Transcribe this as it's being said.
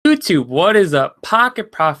YouTube, what is up?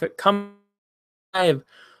 Pocket Profit coming live.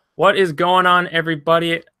 What is going on,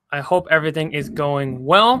 everybody? I hope everything is going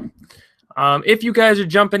well. If you guys are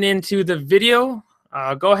jumping into the video,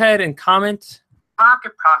 go ahead and comment.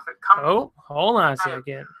 Pocket Profit coming. Oh, hold on a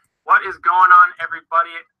second. What is going on, everybody?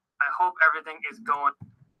 I hope everything is going.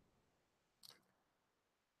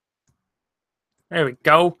 There we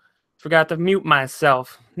go. Forgot to mute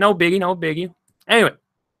myself. No biggie, no biggie. Anyway.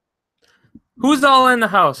 Who's all in the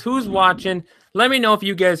house? Who's watching? Let me know if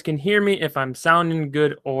you guys can hear me, if I'm sounding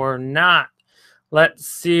good or not. Let's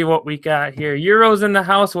see what we got here. Euro's in the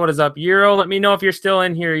house. What is up, Euro? Let me know if you're still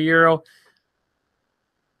in here, Euro.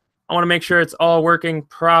 I want to make sure it's all working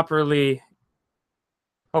properly.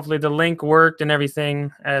 Hopefully the link worked and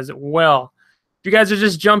everything as well. If you guys are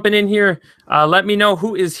just jumping in here, let me know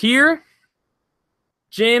who is here.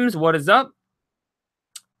 James, what is up?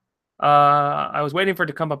 I was waiting for it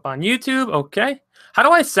to come up on YouTube. Okay. How do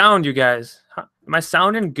I sound, you guys? Am I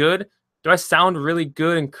sounding good? Do I sound really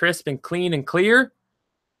good and crisp and clean and clear?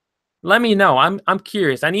 Let me know. I'm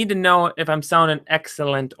curious. I need to know if I'm sounding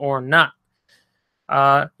excellent or not.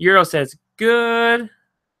 Euro says good.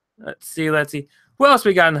 Let's see. Let's see. Who else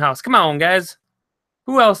we got in the house? Come on, guys.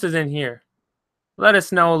 Who else is in here? Let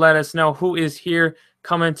us know. Let us know who is here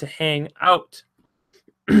coming to hang out.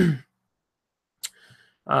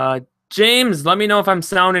 James, let me know if I'm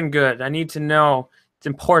sounding good. I need to know. It's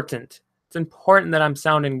important. It's important that I'm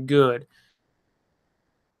sounding good.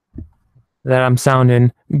 That I'm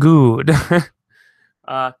sounding good.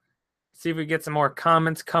 See if we get some more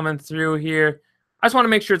comments coming through here. I just want to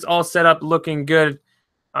make sure it's all set up looking good.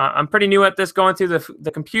 I'm pretty new at this, going through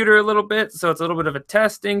the computer a little bit, so it's a little bit of a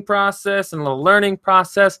testing process and a little learning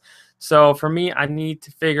process. So for me, I need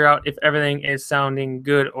to figure out if everything is sounding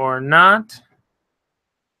good or not.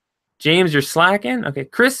 James, you're slacking? Okay,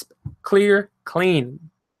 crisp, clear, clean.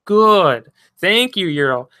 Good. Thank you,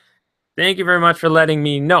 Euro. Thank you very much for letting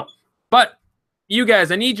me know. But you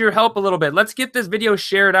guys, I need your help a little bit. Let's get this video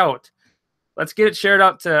shared out. Let's get it shared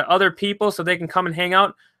out to other people so they can come and hang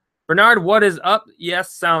out. Bernard, what is up?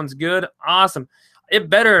 Yes, sounds good. Awesome. It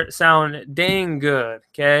better sound dang good,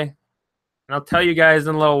 okay? And I'll tell you guys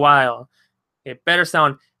in a little while. It better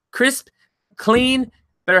sound crisp, clean,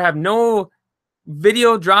 better have no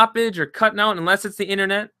video droppage or cutting out unless it's the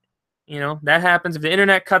internet. You know, that happens. If the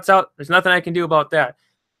internet cuts out, there's nothing I can do about that.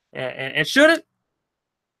 And it shouldn't,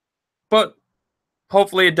 but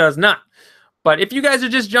hopefully it does not. But if you guys are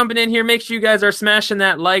just jumping in here, make sure you guys are smashing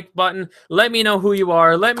that like button. Let me know who you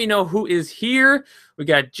are. Let me know who is here. We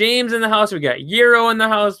got James in the house. We got Euro in the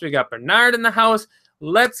house. We got Bernard in the house.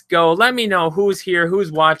 Let's go. Let me know who's here,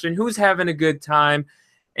 who's watching, who's having a good time.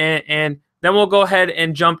 And then we'll go ahead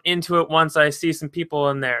and jump into it once I see some people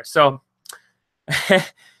in there. So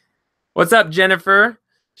what's up, Jennifer?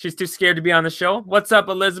 She's too scared to be on the show. What's up,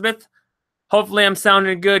 Elizabeth? Hopefully I'm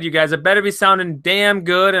sounding good, you guys. I better be sounding damn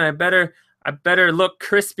good, and I better look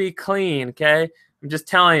crispy clean, okay? I'm just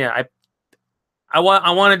telling you. I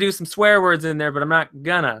want to do some swear words in there, but I'm not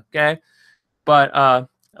gonna, okay? But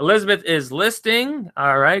Elizabeth is listing.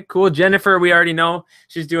 All right, cool. Jennifer, we already know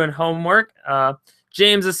she's doing homework.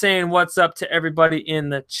 James is saying what's up to everybody in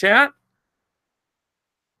the chat.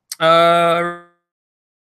 Right,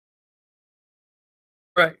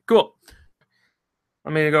 cool.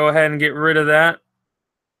 Let me go ahead and get rid of that.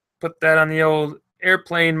 Put that on the old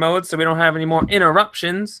airplane mode so we don't have any more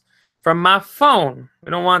interruptions from my phone.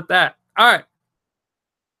 We don't want that. All right.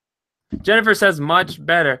 Jennifer says much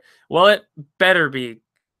better. Well, it better be.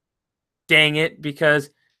 Dang it,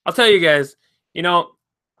 because I'll tell you guys, you know,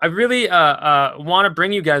 I really want to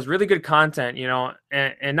bring you guys really good content, you know,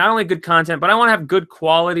 and not only good content, but I want to have good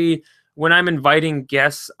quality when I'm inviting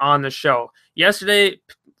guests on the show. Yesterday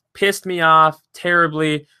pissed me off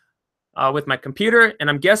terribly with my computer, and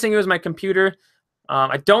I'm guessing it was my computer.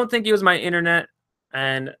 I don't think it was my internet,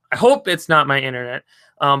 and I hope it's not my internet.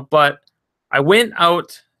 But I went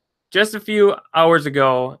out just a few hours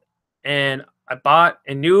ago, and I bought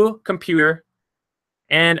a new computer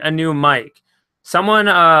and a new mic. Someone,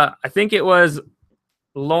 I think it was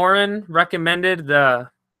Lauren, recommended the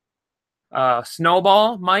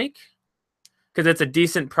Snowball mic because it's a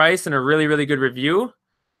decent price and a really, really good review.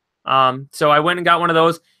 So I went and got one of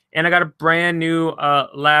those, and I got a brand new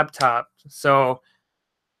laptop. So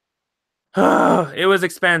it was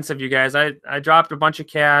expensive, you guys. I dropped a bunch of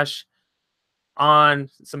cash on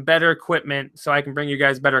some better equipment so I can bring you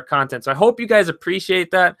guys better content. So I hope you guys appreciate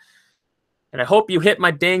that. And I hope you hit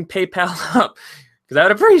my dang PayPal up because I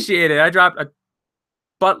would appreciate it. I dropped a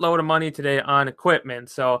buttload of money today on equipment.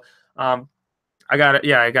 So I got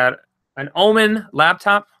an Omen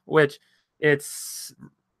laptop, which it's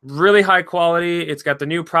really high quality. It's got the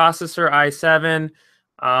new processor i7,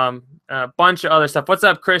 a bunch of other stuff. What's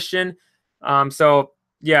up, Christian? So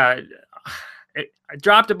yeah, I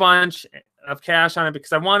dropped a bunch of cash on it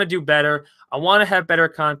because I want to do better. I want to have better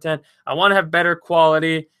content. I want to have better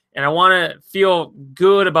quality, and I want to feel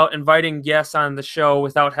good about inviting guests on the show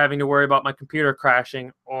without having to worry about my computer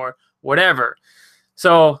crashing or whatever.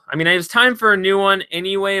 So, I mean, it was time for a new one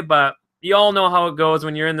anyway, but you all know how it goes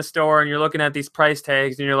when you're in the store and you're looking at these price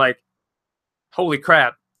tags and you're like, holy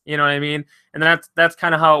crap, you know what I mean? And that's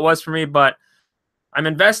kind of how it was for me, but I'm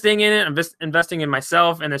investing in it. I'm just investing in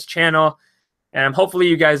myself and this channel, and hopefully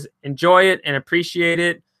you guys enjoy it and appreciate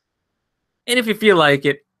it. And if you feel like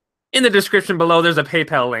it, in the description below, there's a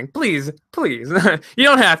PayPal link. Please, please. You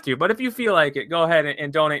don't have to, but if you feel like it, go ahead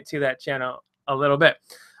and donate to that channel a little bit.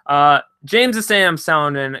 James is saying I'm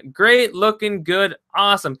sounding great, looking good,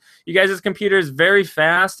 awesome. You guys' computer is very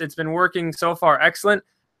fast. It's been working so far excellent.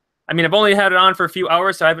 I mean, I've only had it on for a few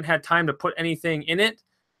hours, so I haven't had time to put anything in it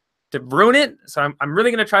to ruin it. So I'm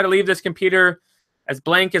really going to try to leave this computer as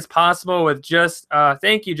blank as possible with just,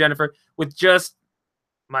 thank you, Jennifer, with just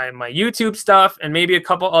my YouTube stuff and maybe a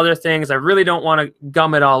couple other things. I really don't want to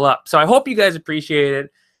gum it all up. So I hope you guys appreciate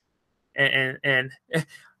it. And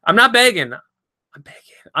I'm not begging.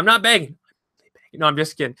 I'm not begging. No, I'm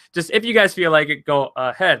just kidding. Just if you guys feel like it, go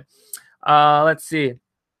ahead. Let's see.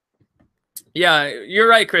 Yeah, you're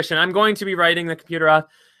right, Christian. I'm going to be writing the computer off,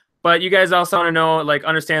 but you guys also want to know, like,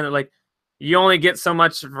 understand that, like, you only get so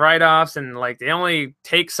much write-offs, and like they only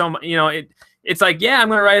take so much. You know, it's like, yeah, I'm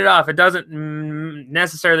going to write it off. It doesn't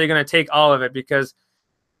necessarily going to take all of it, because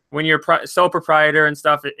when you're sole proprietor and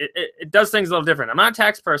stuff, it does things a little different. I'm not a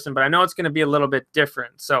tax person, but I know it's going to be a little bit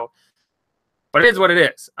different. So, but it is what it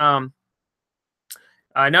is.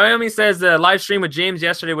 Naomi says the live stream with James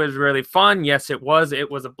yesterday was really fun. Yes, it was.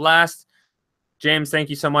 It was a blast. James, thank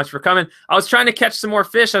you so much for coming. I was trying to catch some more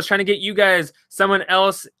fish. I was trying to get you guys, someone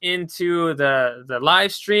else, into the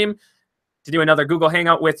live stream to do another Google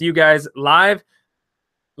Hangout with you guys live.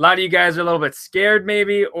 A lot of you guys are a little bit scared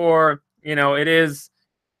maybe, or, you know, it is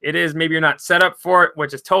maybe you're not set up for it,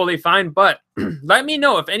 which is totally fine. But let me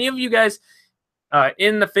know if any of you guys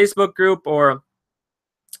in the Facebook group or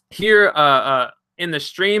here in the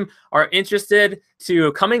stream are interested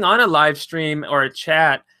to coming on a live stream or a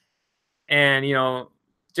chat, and, you know,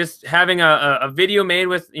 just having a video made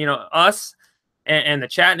with, you know, us and the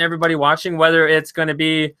chat and everybody watching, whether it's going to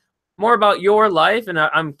be more about your life. And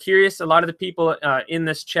I'm curious, a lot of the people in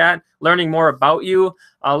this chat, learning more about you,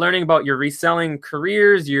 learning about your reselling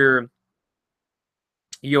careers, your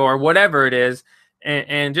whatever it is.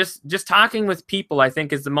 And just talking with people, I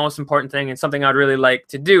think, is the most important thing, and something I'd really like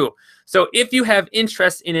to do. So if you have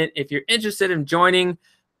interest in it, if you're interested in joining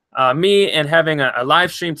me and having a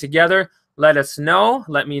live stream together, let us know.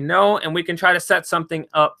 Let me know, and we can try to set something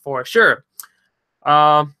up for sure.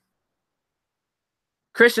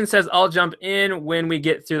 Christian says, I'll jump in when we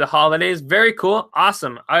get through the holidays. Very cool.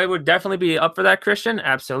 Awesome. I would definitely be up for that, Christian.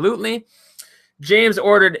 Absolutely. James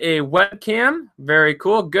ordered a webcam. Very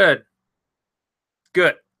cool. Good.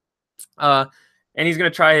 Good. And he's going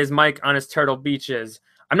to try his mic on his Turtle Beaches.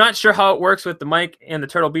 I'm not sure how it works with the mic and the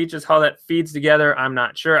Turtle Beaches, how that feeds together. I'm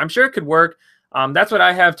not sure. I'm sure it could work. That's what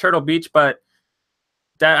I have, Turtle Beach, but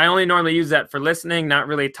that I only normally use that for listening, not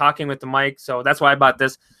really talking with the mic. So that's why I bought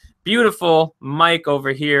this beautiful mic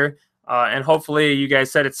over here. And hopefully you guys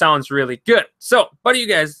said it sounds really good. So, but you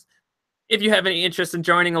guys, if you have any interest in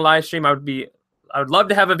joining a live stream, I would love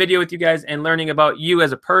to have a video with you guys and learning about you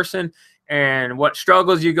as a person and what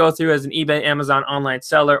struggles you go through as an eBay, Amazon online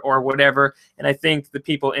seller or whatever. And I think the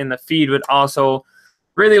people in the feed would also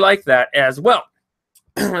really like that as well.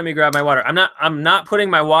 Let me grab my water. I'm not putting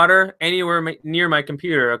my water anywhere near my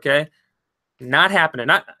computer, okay? Not happening.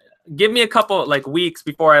 Not give me a couple like weeks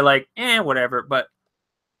before I like, whatever, but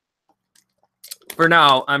for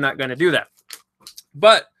now, I'm not going to do that.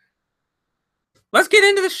 But let's get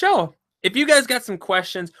into the show. If you guys got some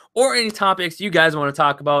questions or any topics you guys want to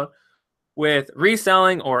talk about with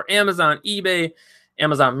reselling or Amazon, eBay,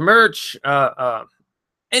 Amazon merch,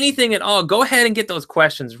 anything at all, go ahead and get those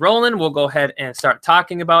questions rolling. We'll go ahead and start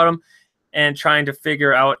talking about them and trying to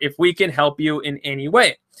figure out if we can help you in any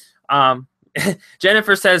way.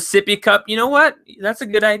 Jennifer says sippy cup. You know what? That's a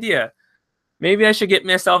good idea. Maybe I should get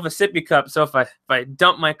myself a sippy cup so if I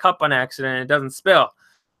dump my cup on accident, it doesn't spill.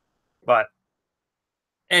 But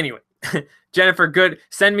anyway, Jennifer, good.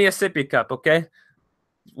 Send me a sippy cup, okay?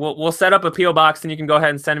 We'll set up a P.O. box and you can go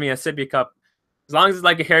ahead and send me a sippy cup. As long as it's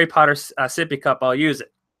like a Harry Potter sippy cup, I'll use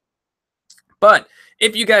it. But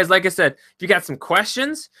if you guys, like I said, if you got some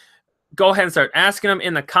questions, go ahead and start asking them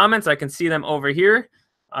in the comments. I can see them over here.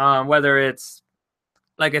 whether it's,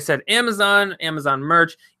 like I said, Amazon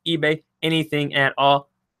merch, eBay, anything at all,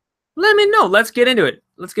 let me know. Let's get into it.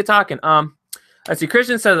 Let's get talking. Let's see.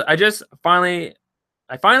 Christian says, I finally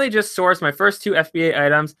just sourced my first 2 FBA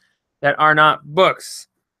items that are not books.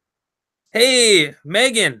 Hey,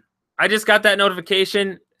 Megan, I just got that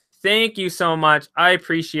notification. Thank you so much. I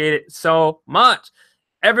appreciate it so much.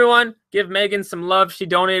 Everyone, give Megan some love. She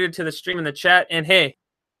donated to the stream in the chat. And hey,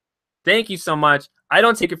 thank you so much. I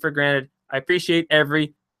don't take it for granted. I appreciate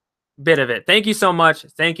every bit of it. Thank you so much.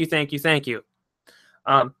 Thank you, thank you, thank you.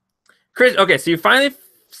 Chris, okay, so you finally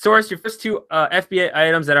sourced your first 2 FBA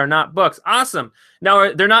items that are not books. Awesome.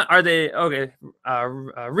 Now, they're not, are they, okay,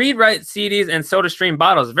 read, write CDs and SodaStream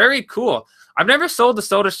bottles. Very cool. I've never sold the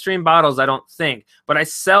SodaStream bottles, I don't think, but I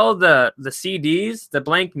sell the CDs, the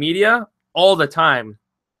blank media, all the time.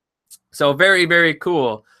 So very, very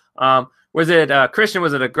cool. Was it, Christian,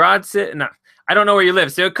 was it a garage sale? No, I don't know where you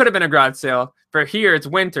live, so it could have been a garage sale. For here, it's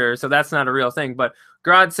winter, so that's not a real thing, but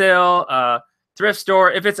garage sale, thrift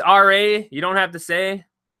store. If it's RA, you don't have to say.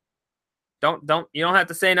 You don't have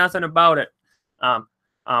to say nothing about it.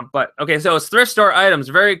 But okay, so it's thrift store items.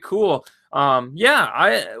 Very cool.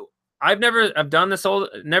 Yeah, I've never never sold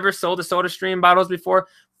the SodaStream bottles before,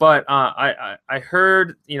 but I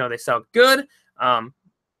heard, you know, they sell good.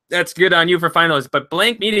 That's good on you for finding those. But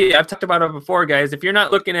blank media, I've talked about it before, guys. If you're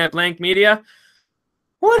not looking at blank media,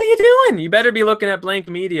 what are you doing? You better be looking at blank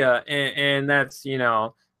media, and that's, you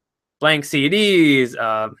know, blank CDs.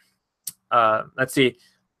 Let's see,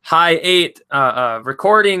 high 8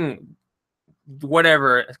 recording,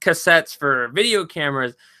 whatever, cassettes for video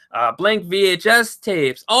cameras, blank VHS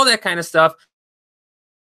tapes, all that kind of stuff.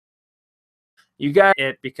 You got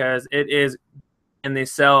it because it is, and they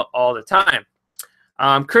sell all the time.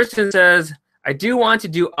 Christian says, I do want to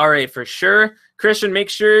do RA for sure. Christian, make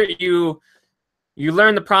sure you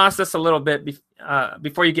learn the process a little bit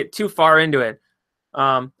before you get too far into it.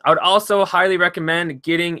 I would also highly recommend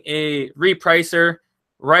getting a repricer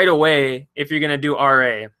right away if you're going to do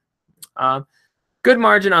RA. Good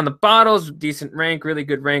margin on the bottles, decent rank, really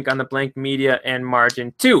good rank on the blank media, and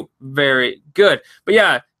margin too. Very good. But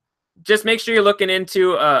yeah, just make sure you're looking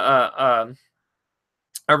into a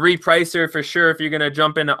repricer for sure if you're going to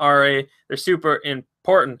jump into RA. They're super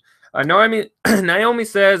important. Naomi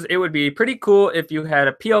says it would be pretty cool if you had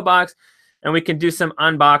a P.O. box and we can do some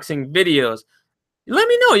unboxing videos. Let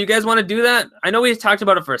me know. You guys want to do that? I know we talked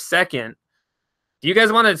about it for a second. Do you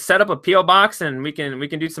guys want to set up a P.O. box and we can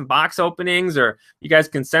do some box openings, or you guys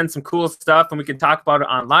can send some cool stuff and we can talk about it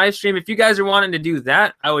on live stream? If you guys are wanting to do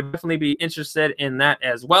that, I would definitely be interested in that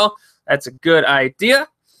as well. That's a good idea.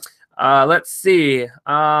 Let's see.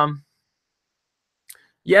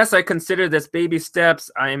 Yes, I consider this baby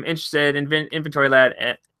steps. I am interested in inventory lab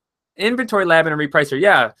and a repricer.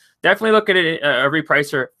 Yeah, definitely look at it, a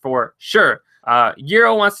repricer for sure.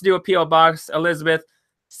 Euro wants to do a P.O. box. Elizabeth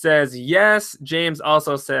says yes. James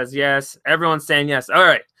also says yes. Everyone's saying yes. All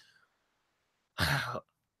right.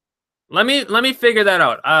 Let me figure that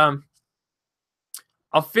out.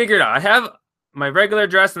 I'll figure it out. I have my regular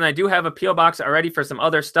address and I do have a P.O. box already for some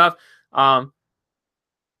other stuff. I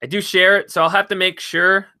do share it, so I'll have to make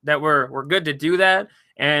sure that we're good to do that.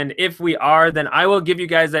 And if we are, then I will give you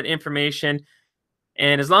guys that information.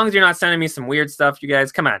 And as long as you're not sending me some weird stuff, you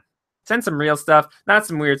guys, come on. Send some real stuff, not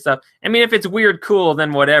some weird stuff. I mean, if it's weird, cool,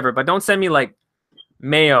 then whatever. But don't send me, like,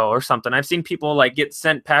 mayo or something. I've seen people, like, get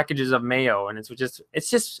sent packages of mayo, and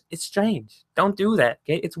it's strange. Don't do that,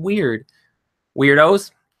 okay? It's weird. Weirdos,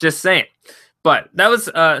 just saying. But that was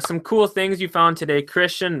some cool things you found today,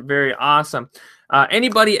 Christian. Very awesome.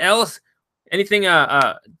 Anybody else? Anything?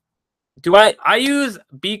 Do I use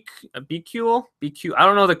BQ? I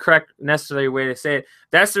don't know the correct necessary way to say it.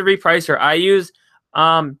 That's the repricer I use.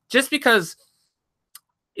 Just because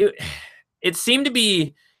it seemed to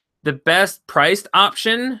be the best priced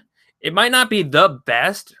option. It might not be the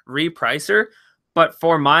best repricer, but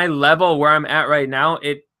for my level where I'm at right now,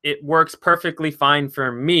 it works perfectly fine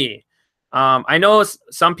for me. I know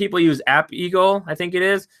some people use App Eagle, I think it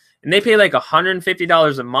is, and they pay like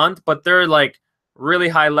 $150 a month, but they're like really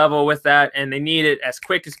high level with that, and they need it as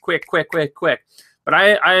quick. But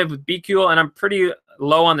I have BQ, and I'm pretty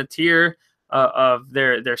low on the tier of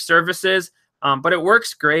their services, but it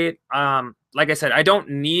works great. Like I said, I don't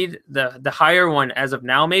need the higher one as of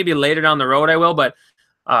now. Maybe later down the road I will, but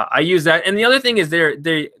I use that. And the other thing is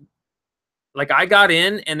they like I got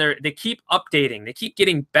in, and they keep updating. They keep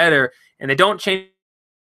getting better, and they don't change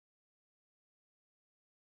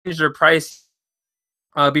their price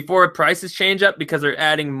before prices change up, because they're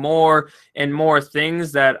adding more and more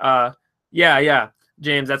things that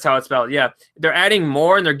James, that's how it's spelled. Yeah, they're adding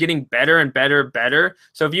more and they're getting better and better and better.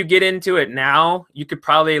 So if you get into it now, you could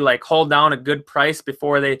probably like hold down a good price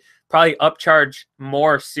before they probably upcharge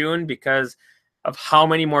more soon because of how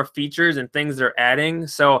many more features and things they're adding.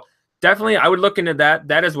 So definitely, I would look into that.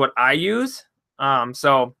 That is what I use.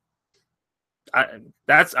 So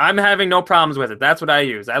I'm having no problems with it. That's what I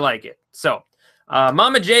use. I like it. So,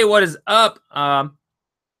 Mama J, what is up?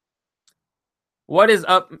 What is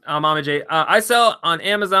up, Mama J? I sell on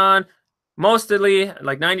Amazon, mostly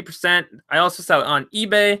like 90%. I also sell on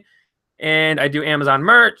eBay, and I do Amazon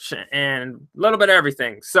merch and a little bit of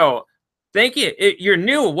everything. So thank you. You're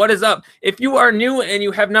new. What is up? If you are new and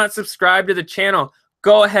you have not subscribed to the channel,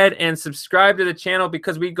 go ahead and subscribe to the channel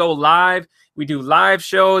because we go live. We do live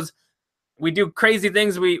shows. We do crazy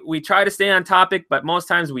things. We try to stay on topic, but most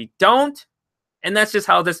times we don't. And that's just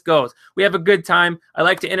how this goes. We have a good time. I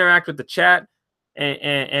like to interact with the chat.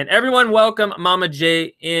 And everyone welcome Mama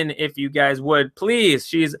J in if you guys would. Please.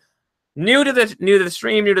 She's new to the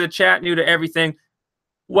stream, new to the chat, new to everything.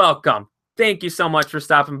 Welcome. Thank you so much for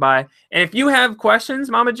stopping by. And if you have questions,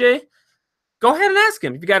 Mama J, go ahead and ask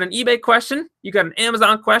him. If you got an eBay question, you got an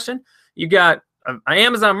Amazon question, you got an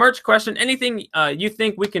Amazon merch question, anything you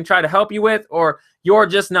think we can try to help you with, or you're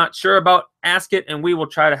just not sure about, ask it and we will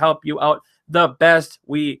try to help you out the best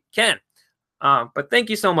we can. But thank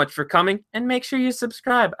you so much for coming, and make sure you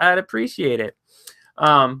subscribe. I'd appreciate it.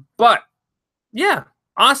 But yeah,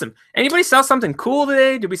 awesome. Anybody sell something cool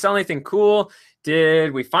today? Did we sell anything cool?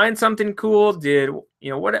 Did we find something cool? Did, you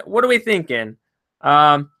know, what are we thinking?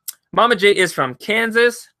 Mama J is from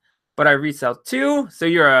Kansas, but I resell too. So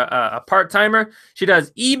you're a part-timer. She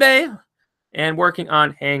does eBay and working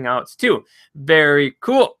on Hangouts too. Very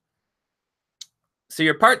cool. So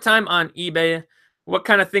you're part-time on eBay. What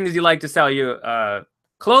kind of things do you like to sell? Are you a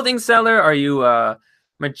clothing seller? Are you a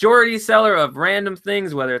majority seller of random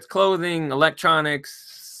things, whether it's clothing,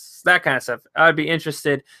 electronics, that kind of stuff? I'd be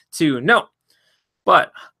interested to know.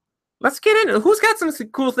 But let's get into it. Who's got some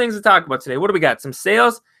cool things to talk about today? What do we got? Some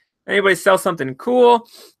sales? Anybody sell something cool?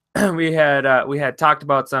 we had talked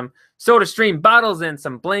about some SodaStream bottles and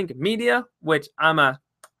some blank media, which I'm a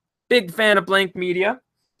big fan of blank media.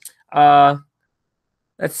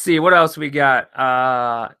 Let's see, what else we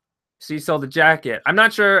got? So you sold the jacket. I'm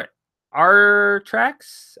not sure.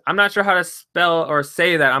 R-Tracks? I'm not sure how to spell or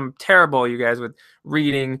say that. I'm terrible, you guys, with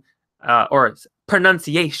reading or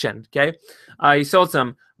pronunciation, okay? You sold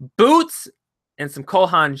some boots and some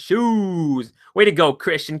Kohan shoes. Way to go,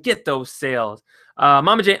 Christian. Get those sales.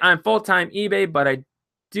 Mama J, I'm full-time eBay, but I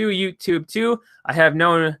do YouTube too. I have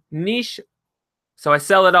no niche, so I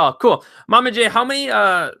sell it all. Cool. Mama J, how many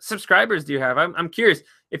subscribers do you have? I'm curious.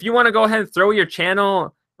 If you want to go ahead and throw your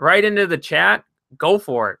channel right into the chat, go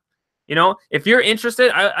for it. You know, if you're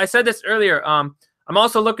interested, I said this earlier. I'm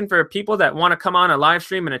also looking for people that want to come on a live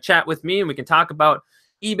stream and a chat with me, and we can talk about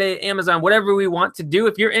eBay, Amazon, whatever we want to do.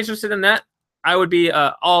 If you're interested in that, I would be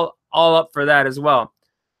all up for that as well.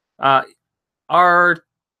 I'm not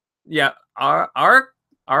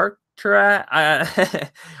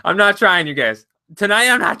trying, you guys. Tonight,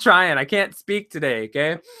 I'm not trying. I can't speak today,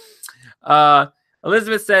 okay?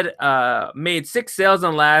 Elizabeth said, made 6 sales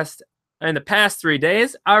in the past 3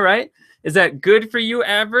 days. All right. Is that good for you,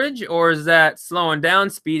 average, or is that slowing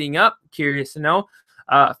down, speeding up? Curious to know.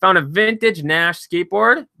 Found a vintage Nash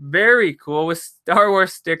skateboard. Very cool, with Star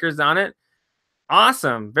Wars stickers on it.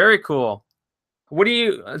 Awesome. Very cool. What do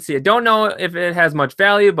you, let's see, I don't know if it has much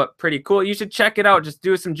value, but pretty cool. You should check it out. Just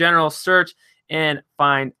do some general search and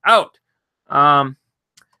find out.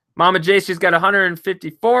 Mama J, she's got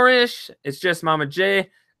 154-ish. It's just Mama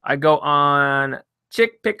J. I go on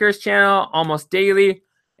Chick Picker's channel almost daily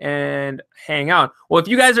and hang out. Well, if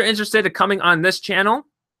you guys are interested in coming on this channel,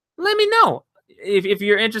 let me know. If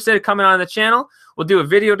you're interested in coming on the channel, we'll do a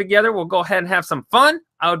video together. We'll go ahead and have some fun.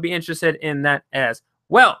 I would be interested in that as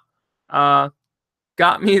well.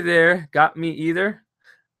 Got me there. Got me either.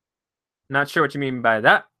 Not sure what you mean by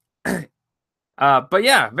that. But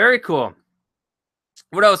yeah, very cool.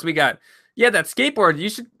 What else we got? Yeah, that skateboard. You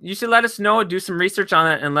should let us know. Do some research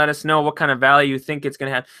on it and let us know what kind of value you think it's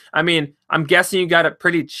gonna have. I mean, I'm guessing you got it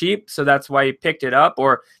pretty cheap, so that's why you picked it up,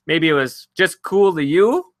 or maybe it was just cool to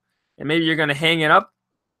you, and maybe you're gonna hang it up.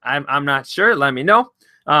 I'm not sure. Let me know.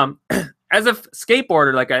 As a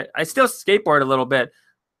skateboarder, like I still skateboard a little bit.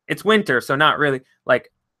 It's winter, so not really.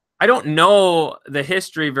 Like, I don't know the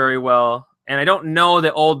history very well, and I don't know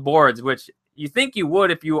the old boards, which you think you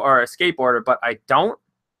would if you are a skateboarder, but I don't.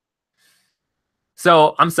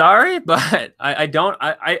 So I'm sorry, but I don't.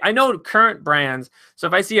 I know current brands. So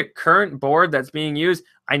if I see a current board that's being used,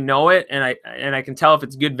 I know it, and I can tell if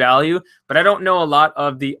it's good value. But I don't know a lot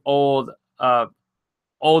of the old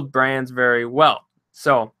brands very well.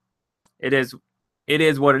 So it is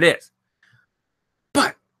what it is.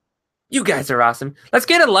 But you guys are awesome. Let's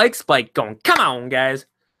get a like spike going. Come on, guys.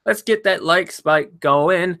 Let's get that like spike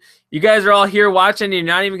going. You guys are all here watching. You're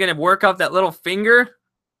not even gonna work out that little finger.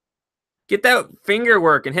 Get that finger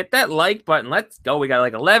work and hit that like button. Let's go. We got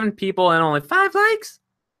like 11 people and only 5 likes.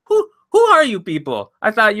 Who are you people?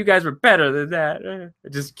 I thought you guys were better than that.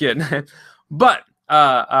 Just kidding. But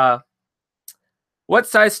what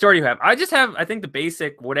size store do you have? I just have, I think, the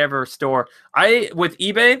basic whatever store. With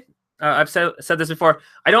eBay, I've said this before.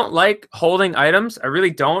 I don't like holding items. I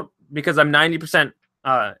really don't, because I'm 90%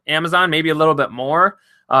 Amazon, maybe a little bit more.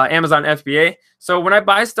 Amazon FBA. So when I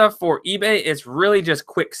buy stuff for eBay, it's really just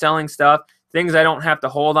quick selling stuff, things I don't have to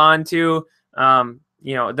hold on to,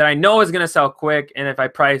 that I know is going to sell quick, and if I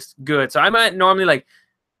price good. So I'm at normally like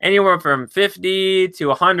anywhere from 50 to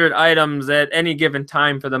 100 items at any given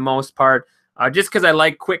time for the most part, just because I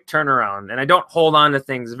like quick turnaround, and I don't hold on to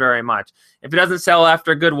things very much. If it doesn't sell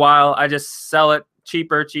after a good while, I just sell it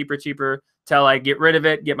cheaper till I get rid of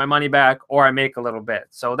it, get my money back, or I make a little bit.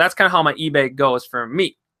 So that's kind of how my eBay goes for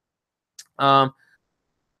me.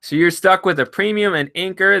 So you're stuck with a premium and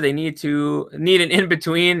anchor. They need an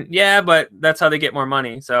in-between. Yeah, but that's how they get more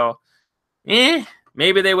money. So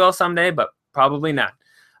maybe they will someday, but probably not.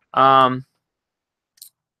 I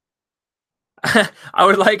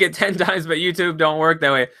would like it 10 times, but YouTube don't work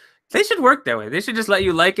that way. They should work that way. They should just let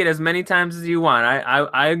you like it as many times as you want.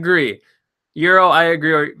 I agree. Euro, I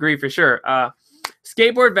agree for sure.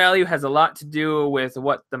 Skateboard value has a lot to do with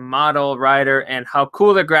what the model, rider, and how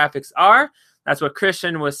cool the graphics are. That's what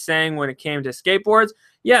Christian was saying when it came to skateboards.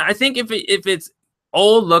 Yeah, I think if it's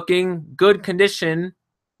old looking, good condition,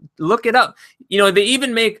 look it up. They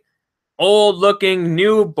even make old looking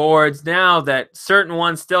new boards now that certain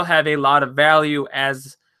ones still have a lot of value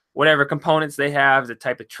as whatever components they have, the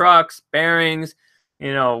type of trucks, bearings,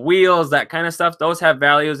 wheels, that kind of stuff. Those have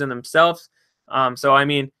values in themselves. So, I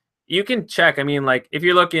mean, you can check. I mean, like, if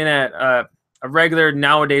you're looking at a regular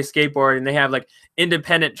nowadays skateboard and they have like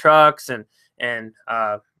independent trucks and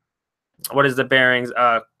what is the bearings?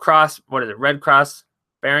 Red Cross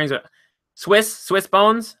bearings? Swiss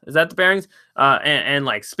bones? Is that the bearings? And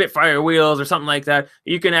like Spitfire wheels or something like that.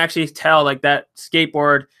 You can actually tell like that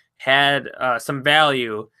skateboard had some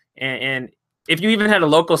value. And if you even had a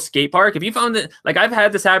local skate park, if you found it, like I've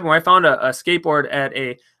had this happen where I found a skateboard at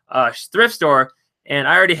a thrift store, and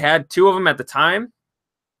I already had 2 of them at the time,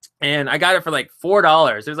 and I got it for like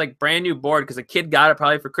 $4. It was like brand new board because a kid got it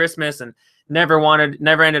probably for Christmas and never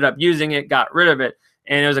ended up using it, got rid of it.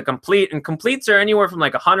 And it was a complete, and completes are anywhere from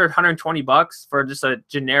like $100-120 for just a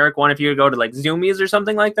generic one if you go to like Zoomies or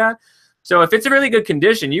something like that. So if it's a really good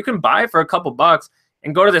condition, you can buy it for a couple bucks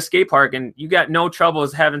and go to the skate park, and you got no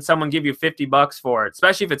troubles having someone give you $50 for it,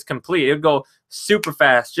 especially if it's complete. It'll go super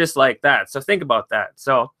fast just like that. So think about that.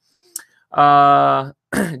 So John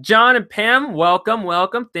and Pam,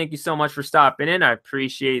 welcome. Thank you so much for stopping in. I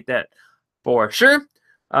appreciate that for sure.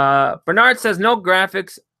 Bernard says no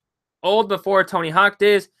graphics, old before Tony Hawk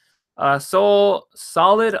days.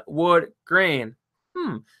 Solid wood grain.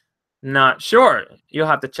 Not sure. You'll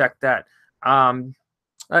have to check that.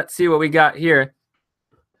 Let's see what we got here.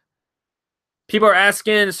 People are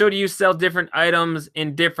asking, so do you sell different items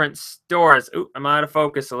in different stores? Ooh, I'm out of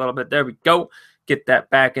focus a little bit. There we go. Get that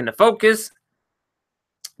back into focus.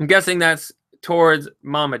 I'm guessing that's towards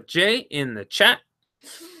Mama J in the chat.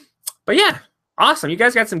 But yeah, awesome. You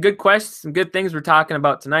guys got some good questions, some good things we're talking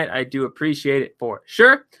about tonight. I do appreciate it for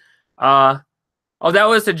sure. Oh, that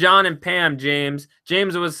was to John and Pam, James.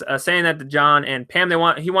 James was saying that to John and Pam.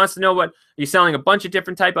 He wants to know, what are you selling? A bunch of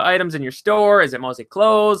different type of items in your store? Is it mostly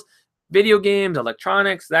clothes, video games,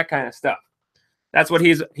 electronics, that kind of stuff? That's what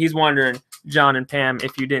he's wondering, John and Pam,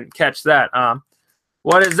 if you didn't catch that.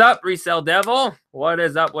 What is up, Resell Devil? What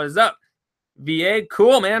is up? VA,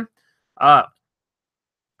 cool, man. I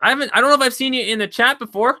don't know if I've seen you in the chat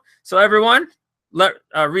before. So everyone, let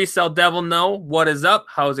Resell Devil know what is up.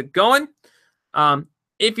 How's it going?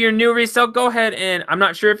 If you're new, Resell, go ahead and, I'm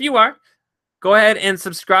not sure if you are, go ahead and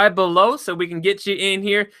subscribe below so we can get you in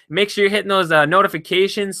here. Make sure you're hitting those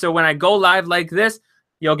notifications so when I go live like this,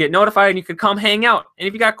 you'll get notified and you can come hang out. And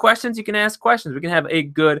if you got questions, you can ask questions. We can have a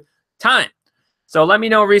good time. So let me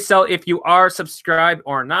know, Resell, if you are subscribed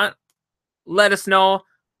or not. Let us know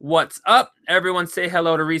what's up. Everyone say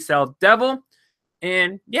hello to Resell Devil.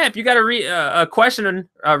 And yeah, if you got a question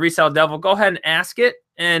on Resell Devil, go ahead and ask it.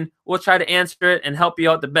 and we'll try to answer it and help you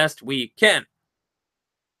out the best we can.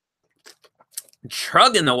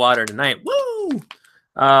 Chugging the water tonight. Woo!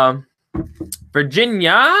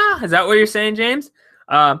 Virginia, is that what you're saying, James?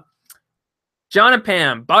 John and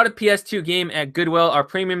Pam bought a PS2 game at Goodwill, our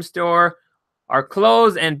premium store, our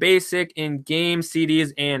clothes and basic in-game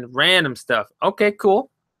CDs and random stuff. Okay, cool.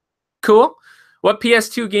 Cool. What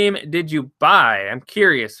PS2 game did you buy? I'm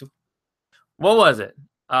curious. What was it?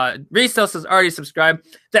 Resell says already subscribed.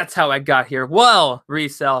 That's how I got here. Well,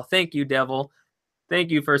 Resell, thank you, Devil. Thank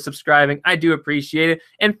you for subscribing. I do appreciate it.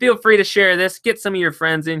 And feel free to share this. Get some of your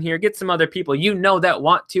friends in here. Get some other people you know that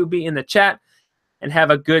want to be in the chat and have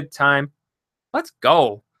a good time. Let's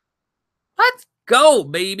go. Let's go,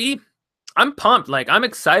 baby. I'm pumped. Like, I'm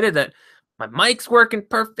excited that my mic's working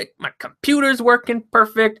perfect. My computer's working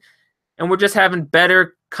perfect. And we're just having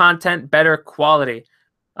better content, better quality.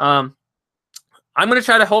 I'm going to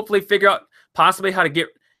try to hopefully figure out possibly how to get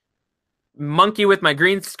monkey with my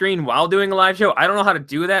green screen while doing a live show. I don't know how to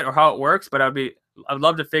do that or how it works, but I'd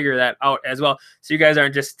love to figure that out as well. So you guys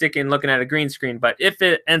aren't just looking at a green screen. But if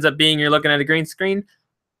it ends up being you're looking at a green screen,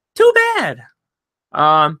 too bad.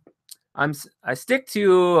 I stick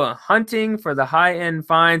to hunting for the high-end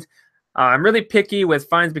finds. I'm really picky with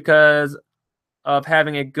finds because of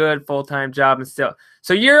having a good full-time job and still.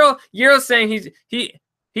 So Euro's saying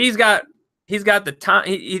he's got the time.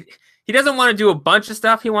 He doesn't want to do a bunch of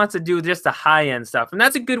stuff. He wants to do just the high-end stuff. And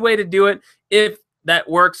that's a good way to do it if that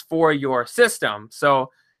works for your system.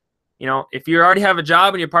 So, you know, if you already have a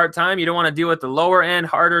job and you're part-time, you don't want to deal with the lower-end,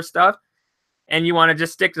 harder stuff, and you want to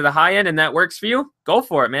just stick to the high-end and that works for you, go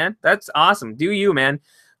for it, man. That's awesome. Do you, man.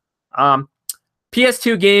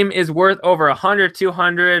 PS2 game is worth over 100,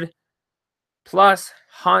 200 plus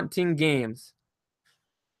haunting games.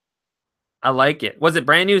 I like it. Was it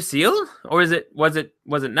brand new sealed or was it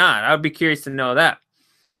not? I would be curious to know that.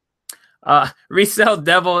 Resell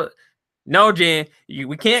Devil. No, James.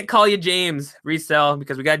 We can't call you James Resell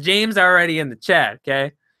because we got James already in the chat,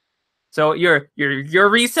 okay? So you're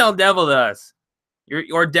Resell Devil to us.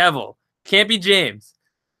 You're Devil. Can't be James.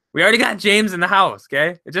 We already got James in the house,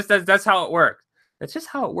 okay? It just that's how it works. That's just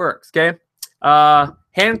how it works, okay?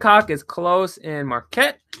 Hancock is close in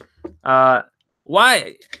Marquette.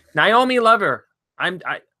 Why? Naomi Lover. I'm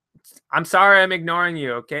sorry I'm ignoring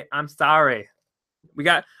you, okay? I'm sorry. We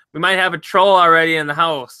might have a troll already in the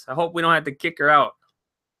house. I hope we don't have to kick her out.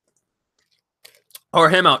 Or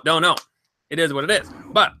him out. Don't know. It is what it is.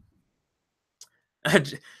 But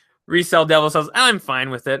Resell Devil says, I'm fine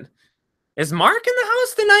with it. Is Mark in the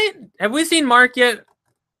house tonight? Have we seen Mark yet?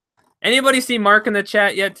 Anybody see Mark in the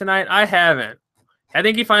chat yet tonight? I haven't. I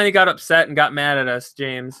think he finally got upset and got mad at us,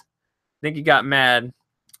 James. I think he got mad.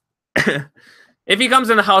 If he comes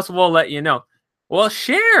in the house, we'll let you know. Well,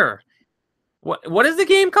 share. What is the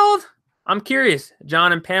game called? I'm curious.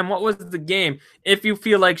 John and Pam, what was the game? If you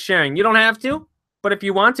feel like sharing. You don't have to, but if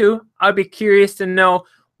you want to, I'd be curious to know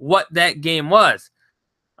what that game was.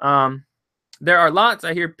 There are lots.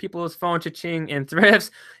 I hear people's phone cha-ching in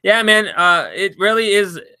thrifts. Yeah, man, it really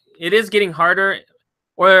is. It is getting harder.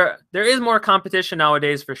 Or there is more competition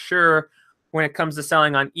nowadays for sure when it comes to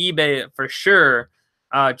selling on eBay for sure.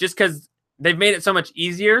 Just because they've made it so much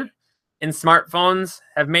easier, and smartphones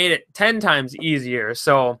have made it 10 times easier.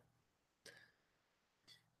 So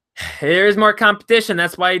there is more competition.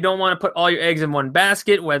 That's why you don't want to put all your eggs in one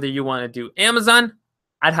basket. Whether you want to do Amazon,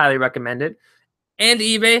 I'd highly recommend it. And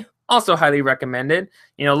eBay, also highly recommend it.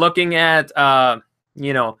 You know, looking at,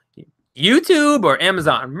 you know, YouTube or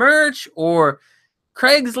Amazon merch or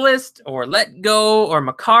Craigslist or Let Go or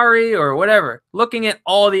Macari or whatever. Looking at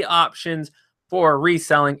all the options for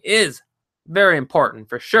reselling is very important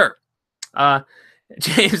for sure.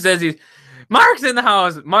 James says Mark's in the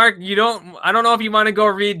house. Mark, I don't know if you want to go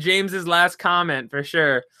read James's last comment for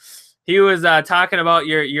sure. He was talking about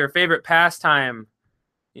your favorite pastime.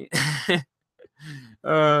 There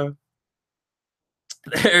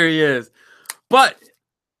he is. But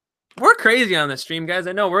we're crazy on the stream, guys.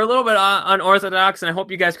 I know we're a little bit unorthodox, and I hope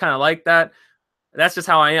you guys kind of like that. That's just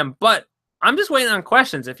how I am. But I'm just waiting on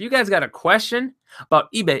questions. If you guys got a question about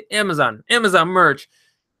eBay, Amazon merch,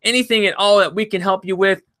 anything at all that we can help you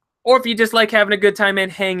with, or if you just like having a good time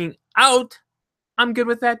and hanging out, I'm good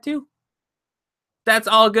with that too. That's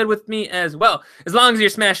all good with me as well. As long as you're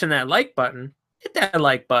smashing that like button, hit that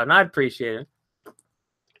like button. I'd appreciate it.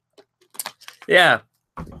 Yeah,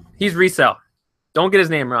 he's Resell. Don't get his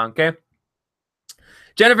name wrong, okay?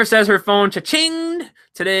 Jennifer says her phone cha-chinged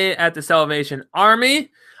today at the Salvation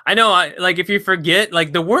Army. I know, like, if you forget,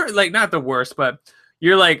 like, the worst, like, not the worst, but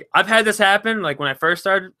you're like, I've had this happen, like, when I first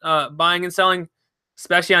started buying and selling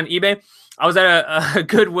especially on eBay. I was at a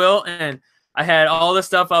Goodwill, and I had all the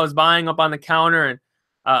stuff I was buying up on the counter, and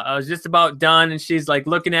I was just about done, and she's like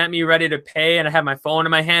looking at me ready to pay, and I have my phone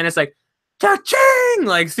in my hand. It's like, cha-ching,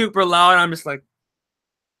 like super loud. I'm just like,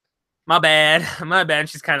 my bad, my bad. And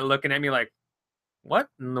she's kind of looking at me like, what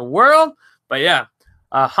in the world? But yeah,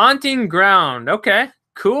 Haunting Ground. Okay,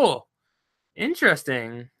 cool.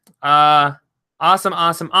 Interesting. Awesome.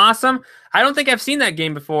 I don't think I've seen that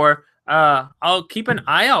game before. I'll keep an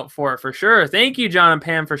eye out for it for sure. Thank you, John and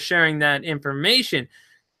Pam, for sharing that information.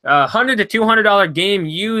 $100 to $200 game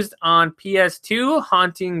used on PS2,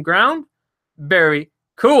 Haunting Ground. Very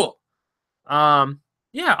cool.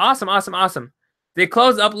 Yeah, awesome. They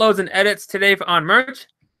closed uploads and edits today on merch.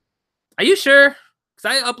 Are you sure? Because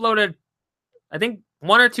I uploaded, I think,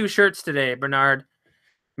 1 or 2 shirts today, Bernard.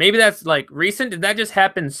 Maybe that's like recent. Did that just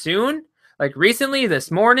happen soon? Like recently,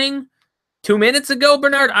 this morning, 2 minutes ago,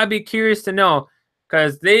 Bernard? I'd be curious to know,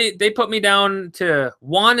 because they put me down to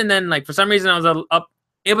 1, and then like for some reason I was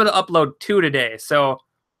able to upload 2 today. So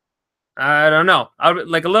I don't know. I would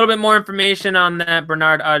like a little bit more information on that,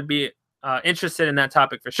 Bernard. I'd be interested in that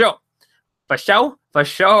topic for sure. For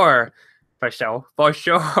sure.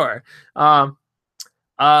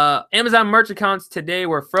 Amazon merch accounts today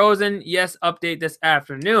were frozen. Yes, update this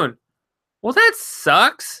afternoon. Well, that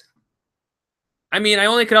sucks. I mean, I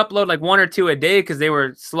only could upload like 1 or 2 a day because they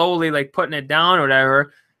were slowly like putting it down or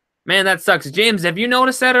whatever. Man, that sucks. James, have you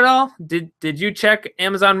noticed that at all? Did you check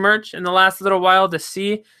Amazon merch in the last little while to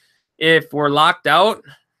see if we're locked out?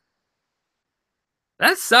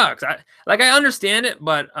 That sucks. I understand it,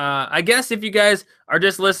 but I guess if you guys are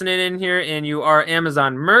just listening in here and you are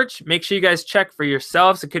Amazon merch, make sure you guys check for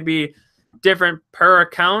yourselves. It could be different per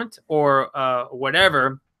account or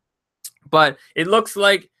whatever. But it looks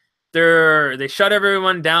like they shut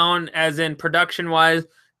everyone down, as in production wise.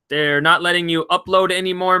 They're not letting you upload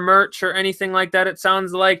any more merch or anything like that. It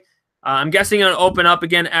sounds like. I'm guessing it'll open up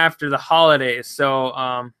again after the holidays.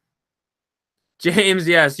 So, James,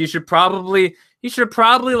 yes, you should probably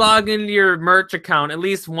log into your merch account at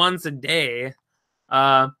least once a day.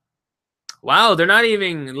 Wow, they're not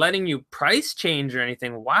even letting you price change or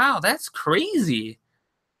anything. Wow, that's crazy.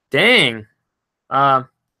 Dang.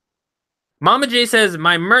 Mama J says,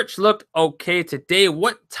 my merch looked okay today.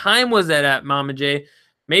 What time was that at, Mama J?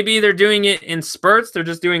 Maybe they're doing it in spurts. They're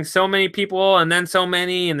just doing so many people, and then so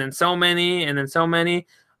many, and then so many, and then so many.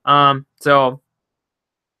 So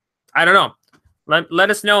I don't know. Let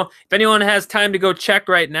us know. If anyone has time to go check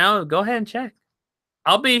right now, go ahead and check.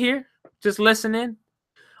 I'll be here. Just listen in.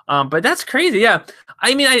 But that's crazy. Yeah.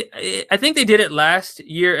 I mean, I think they did it last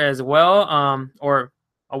year as well, or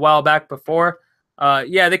a while back before.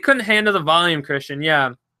 Yeah, they couldn't handle the volume, Christian.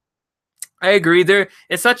 Yeah, I agree.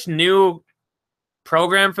 It's such new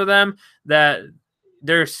program for them that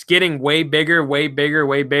they're getting way bigger,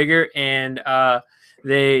 and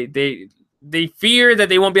they fear that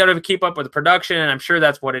they won't be able to keep up with the production, and I'm sure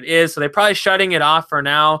that's what it is. So they're probably shutting it off for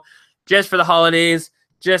now, just for the holidays,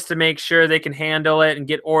 just to make sure they can handle it and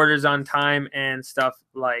get orders on time and stuff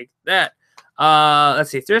like that.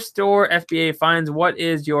 Let's see. Thrift store FBA finds, what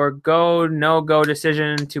is your go, no-go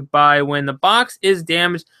decision to buy when the box is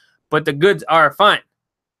damaged, but the goods are fine?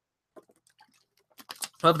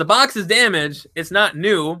 Well, if the box is damaged, it's not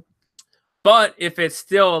new, but if it's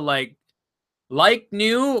still like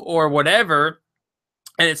new or whatever,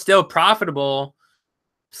 and it's still profitable,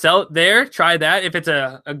 sell it there, try that if it's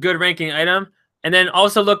a good ranking item. And then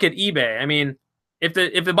also look at eBay. I mean, if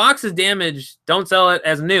the box is damaged, don't sell it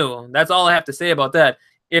as new. That's all I have to say about that.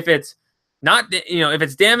 If it's not, if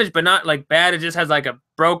it's damaged but not like bad, it just has like a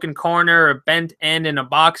broken corner or bent end in a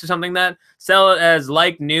box or something, that sell it as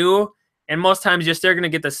like new. And most times you're still going to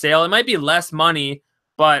get the sale. It might be less money,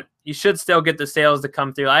 but you should still get the sales to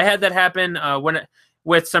come through. I had that happen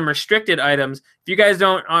with some restricted items. If you guys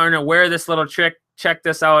aren't aware of this little trick, check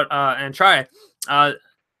this out and try it.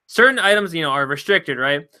 Certain items, are restricted,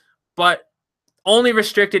 right? But only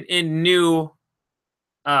restricted in new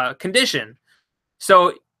condition.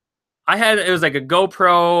 So it was like a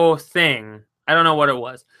GoPro thing. I don't know what it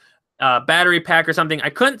was. Battery pack or something. I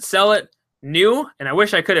couldn't sell it new, and I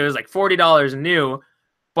wish I could. It was like $40 new,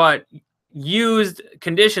 but used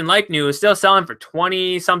condition like new is still selling for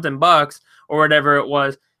 20 something bucks or whatever it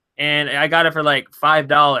was, and I got it for like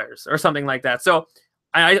 $5 or something like that. So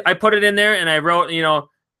I put it in there and I wrote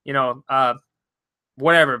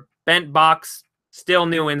whatever, bent box, still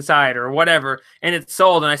new inside or whatever, and it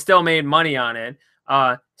sold, and I still made money on it,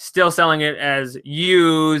 still selling it as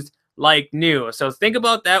used like new. So think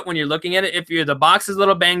about that when you're looking at it. If the box is a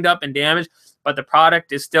little banged up and damaged, but the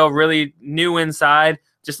product is still really new inside,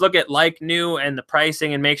 just look at like new and the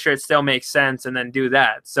pricing and make sure it still makes sense, and then do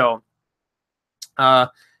that. So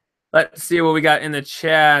let's see what we got in the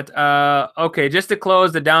chat. Okay, just to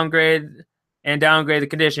close the downgrade and downgrade the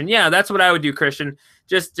condition. Yeah, that's what I would do, Christian.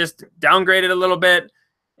 Just downgrade it a little bit.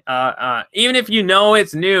 Even if you know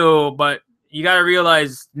it's new, but you got to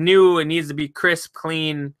realize new, it needs to be crisp,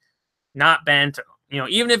 clean, not bent.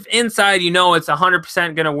 Even if inside it's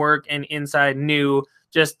 100% going to work, and inside new,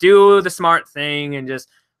 just do the smart thing and just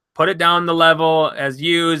put it down the level as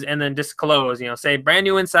used, and then disclose. Say brand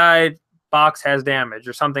new inside, box has damage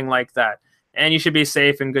or something like that, and you should be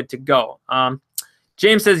safe and good to go.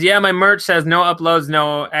 James says, yeah, my merch says no uploads,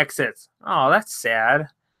 no exits. Oh, that's sad.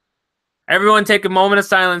 Everyone take a moment of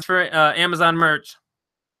silence for Amazon merch.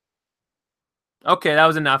 Okay, that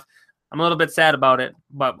was enough. I'm a little bit sad about it,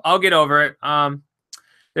 but I'll get over it.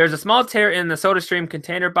 There's a small tear in the SodaStream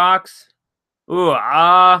container box. Ooh,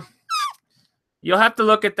 you'll have to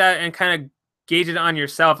look at that and kind of gauge it on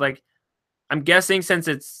yourself. Like, I'm guessing since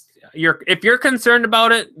if you're concerned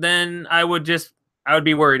about it, then I would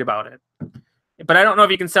be worried about it. But I don't know if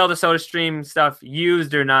you can sell the SodaStream stuff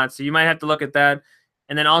used or not, so you might have to look at that.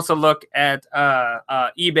 And then also look at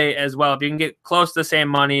eBay as well. If you can get close to the same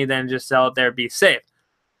money, then just sell it there. Be safe.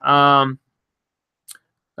 Let's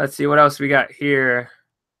see what else we got here.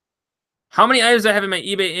 How many items do I have in my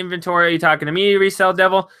eBay inventory? Are you talking to me, Resell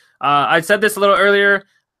Devil? I said this a little earlier.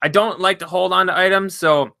 I don't like to hold on to items,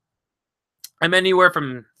 so I'm anywhere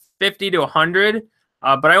from 50 to 100.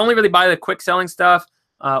 But I only really buy the quick selling stuff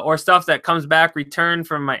or stuff that comes back returned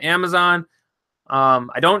from my Amazon.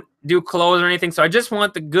 I don't do clothes or anything, so I just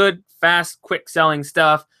want the good, fast, quick selling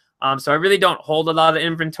stuff. So I really don't hold a lot of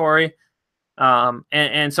inventory.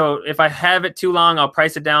 And so if I have it too long, I'll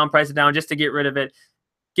price it down just to get rid of it,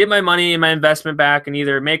 get my money and my investment back, and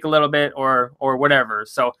either make a little bit or whatever.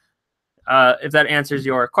 So if that answers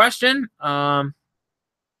your question,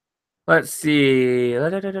 let's see.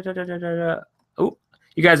 Oh,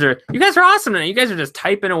 you guys are awesome tonight. You guys are just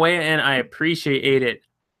typing away, and I appreciate it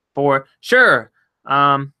for sure.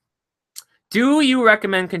 Do you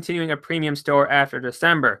recommend continuing a premium store after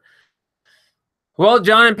December? Well,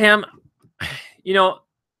 John and Pam,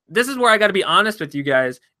 this is where I got to be honest with you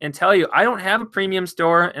guys and tell you I don't have a premium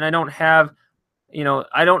store, and I don't have,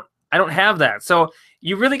 I don't have that. So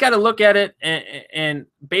you really got to look at it and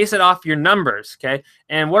base it off your numbers, okay?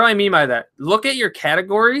 And what do I mean by that? Look at your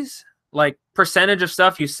categories, like percentage of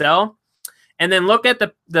stuff you sell, and then look at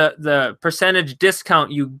the percentage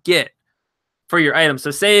discount you get for your items.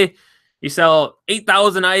 So say you sell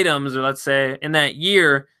 8,000 items, or let's say in that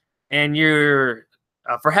year, and you're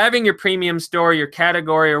for having your premium store, your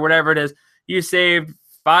category, or whatever it is, you saved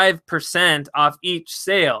 5% off each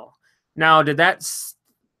sale. Now, did that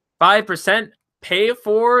 5% pay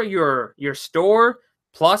for your store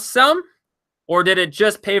plus some, or did it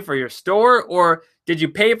just pay for your store, or did you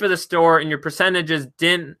pay for the store and your percentages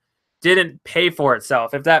didn't pay for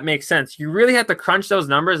itself? If that makes sense, you really have to crunch those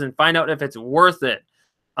numbers and find out if it's worth it.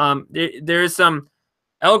 There's some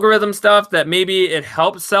algorithm stuff that maybe it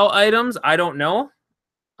helps sell items. I don't know.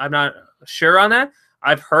 I'm not sure on that.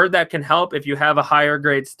 I've heard that can help if you have a higher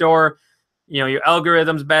grade store. Your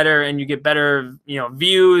algorithm's better and you get better,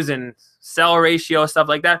 views and sell ratio, stuff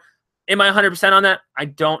like that. Am I 100% on that? I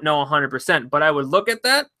don't know 100%, but I would look at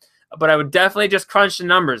that. But I would definitely just crunch the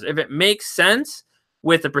numbers. If it makes sense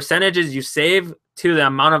with the percentages you save to the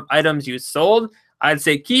amount of items you sold, I'd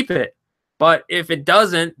say keep it. But if it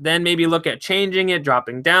doesn't, then maybe look at changing it,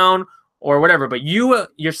 dropping down, or whatever. But you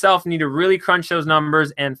yourself need to really crunch those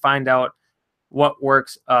numbers and find out what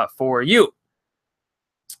works for you.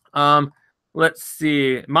 Let's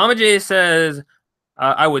see. Mama J says,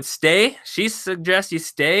 I would stay. She suggests you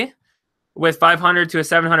stay with 500 to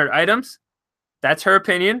 700 items. That's her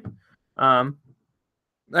opinion.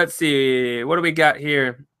 Let's see. What do we got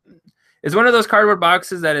here? Is one of those cardboard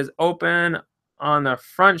boxes that is open on the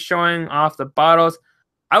front showing off the bottles?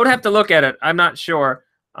 I would have to look at it. I'm not sure.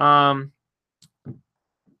 Why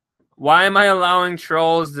am I allowing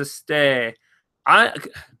trolls to stay?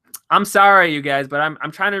 I'm sorry, you guys, but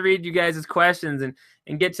I'm trying to read you guys' questions and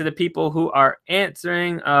get to the people who are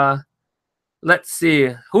answering. Let's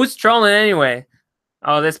see. Who's trolling anyway?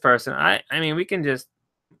 Oh, this person. I mean, we can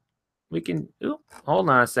ooh, hold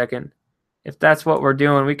on a second. If that's what we're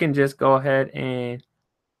doing, we can just go ahead and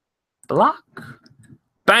block.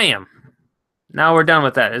 Bam. Now we're done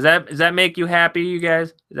with that. Does that make you happy, you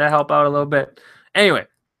guys? Does that help out a little bit? Anyway,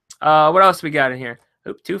 what else we got in here?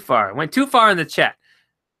 Oop, too far. Went too far in the chat.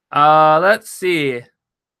 Let's see.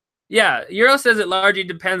 Yeah, Euro says it largely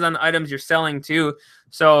depends on the items you're selling too.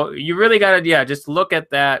 So you really gotta, just look at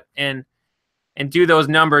that and and do those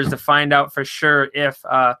numbers to find out for sure if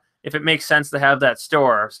it makes sense to have that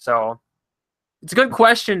store. So it's a good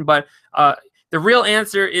question, but the real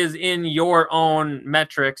answer is in your own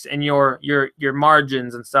metrics and your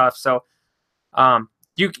margins and stuff. So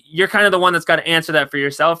you're kind of the one that's got to answer that for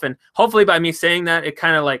yourself. And hopefully by me saying that, it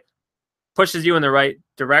kind of like pushes you in the right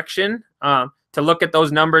direction to look at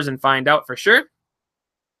those numbers and find out for sure.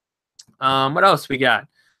 What else we got?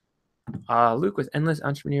 Luke with Endless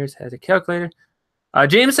Entrepreneurs has a calculator.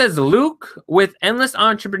 James says Luke with Endless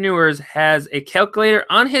Entrepreneurs has a calculator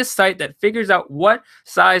on his site that figures out what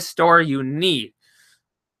size store you need.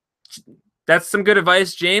 That's some good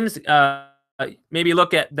advice, James. Maybe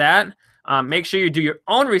look at that. Make sure you do your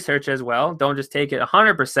own research as well. Don't just take it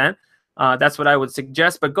 100%. That's what I would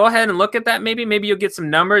suggest. But go ahead and look at that. Maybe you'll get some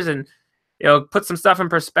numbers and it'll put some stuff in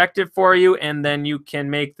perspective for you, and then you can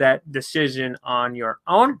make that decision on your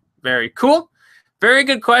own. Very cool. Very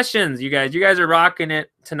good questions, you guys. You guys are rocking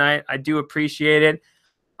it tonight. I do appreciate it.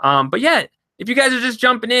 But yeah, if you guys are just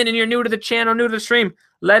jumping in and you're new to the channel, new to the stream,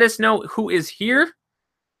 let us know who is here.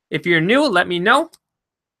 If you're new, let me know.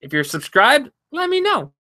 If you're subscribed, let me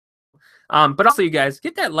know. But also, you guys,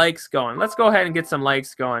 get that likes going. Let's go ahead and get some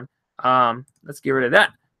likes going. Let's get rid of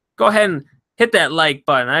that. Go ahead and hit that like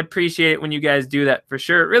button. I appreciate it when you guys do that for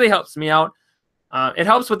sure. It really helps me out. It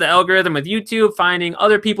helps with the algorithm with YouTube, finding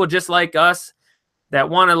other people just like us that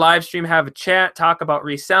want to live stream, have a chat, talk about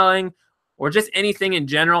reselling, or just anything in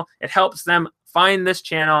general. It helps them find this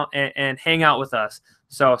channel and hang out with us.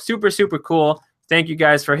 So super, super cool. Thank you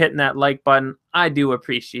guys for hitting that like button. I do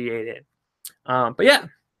appreciate it. But yeah.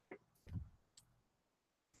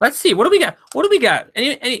 Let's see. What do we got? What do we got?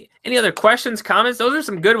 Any other questions, comments? Those are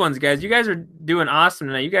some good ones, guys. You guys are doing awesome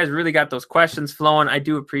tonight. You guys really got those questions flowing. I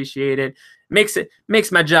do appreciate it.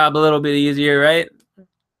 Makes my job a little bit easier, right?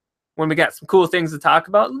 When we got some cool things to talk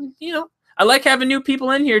about. You know, I like having new people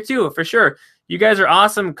in here too, for sure. You guys are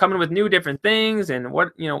awesome, coming with new different things, and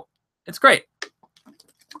it's great.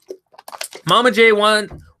 Mama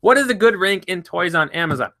J1, what is a good rank in toys on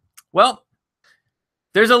Amazon? Well,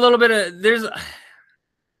 there's a little bit of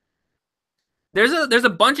there's a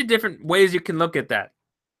bunch of different ways you can look at that.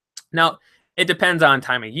 Now, it depends on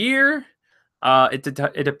time of year. It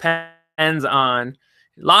depends on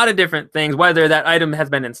a lot of different things, whether that item has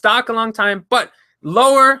been in stock a long time, but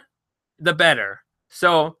lower, the better.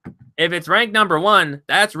 So if it's ranked number 1,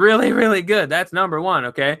 that's really, really good. That's number 1,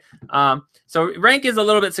 okay? So rank is a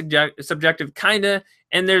little bit subjective, kind of,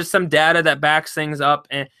 and there's some data that backs things up.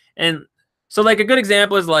 And so like a good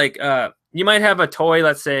example is like you might have a toy,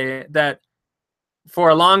 let's say, that for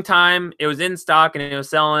a long time it was in stock and it was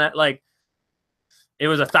selling at like, it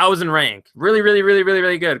was 1,000 rank. Really, really, really, really,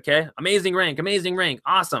 really good, okay? Amazing rank,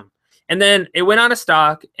 awesome. And then it went out of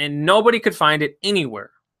stock and nobody could find it anywhere.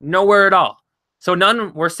 Nowhere at all. So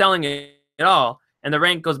none were selling it at all. And the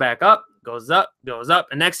rank goes back up, goes up, goes up.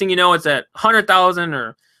 And next thing you know, it's at 100,000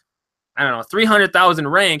 or, I don't know, 300,000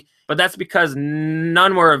 rank. But that's because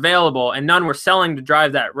none were available and none were selling to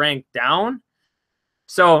drive that rank down.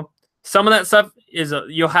 So some of that stuff is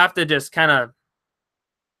you'll have to just kind of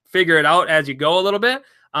figure it out as you go a little bit.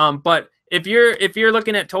 But if you're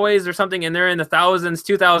looking at toys or something and they're in the thousands,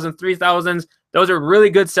 2,000s, 3,000s, those are really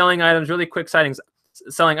good selling items, really quick selling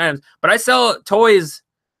items. But I sell toys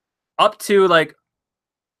up to like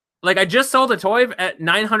I just sold a toy at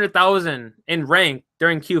 900,000 in rank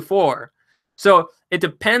during Q4. So it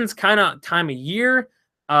depends kind of time of year,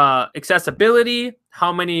 accessibility,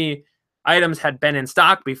 how many items had been in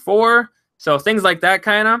stock before. So things like that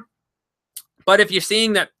kind of. But if you're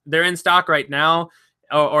seeing that they're in stock right now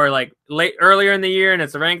or like earlier in the year and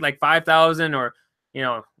it's a rank like 5,000 or,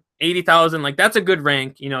 80,000, like that's a good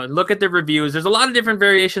rank. Look at the reviews. There's a lot of different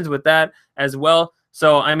variations with that as well.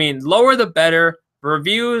 So, I mean, lower the better.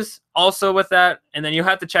 Reviews also with that. And then you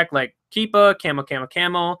have to check like Keepa,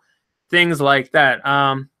 Camo, things like that.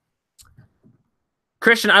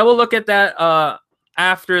 Christian, I will look at that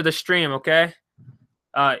after the stream, okay?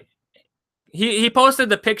 He posted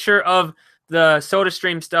the picture of the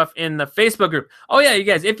SodaStream stuff in the Facebook group. Oh yeah, you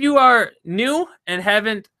guys, if you are new and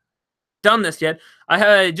haven't done this yet,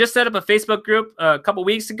 I just set up a Facebook group a couple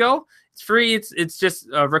weeks ago. It's free. It's just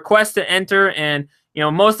a request to enter, and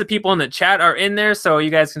most of the people in the chat are in there, so you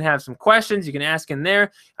guys can have some questions. You can ask in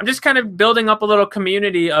there. I'm just kind of building up a little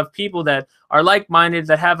community of people that are like-minded,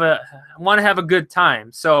 that want to have a good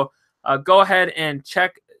time. So go ahead and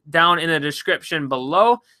check down in the description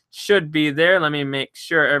below. Should be there. Let me make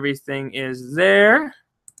sure everything is there.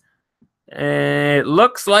 It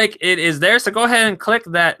looks like it is there. So go ahead and click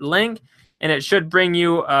that link, and it should bring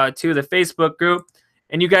you to the Facebook group.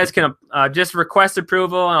 and you guys can just request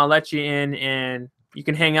approval, and I'll let you in, and you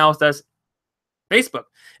can hang out with us Facebook.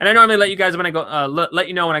 And I normally let you guys when I go let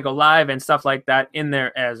you know when I go live and stuff like that in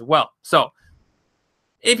there as well. So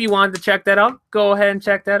if you wanted to check that out, go ahead and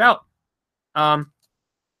check that out.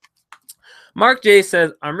 Mark J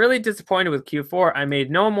says, I'm really disappointed with Q4. I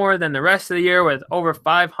made no more than the rest of the year with over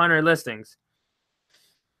 500 listings.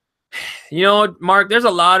 You know, Mark, there's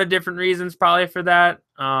a lot of different reasons probably for that.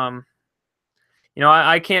 You know,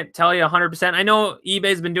 I can't tell you 100%. I know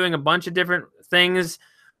eBay's been doing a bunch of different things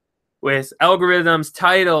with algorithms,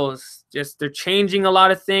 titles, just they're changing a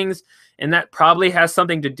lot of things, and that probably has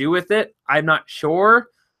something to do with it. I'm not sure.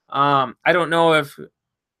 I don't know if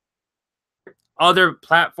other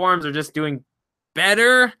platforms are just doing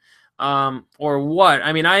better or what.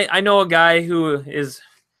 I mean, I know a guy who is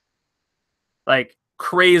like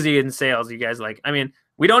crazy in sales, you guys. Like, I mean,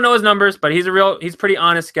 we don't know his numbers, but he's pretty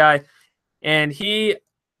honest guy, and he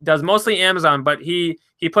does mostly Amazon, but he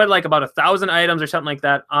put like about 1,000 items or something like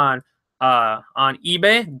that on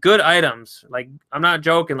eBay. Good items, like I'm not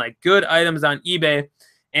joking, like good items on eBay,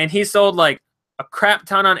 and he sold like a crap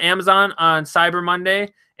ton on Amazon on Cyber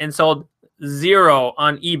Monday and sold 0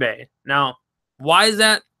 on eBay. Now, why is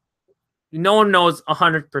that? No one knows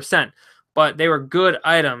 100%, but they were good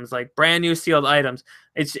items, like brand new sealed items.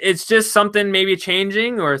 It's just something maybe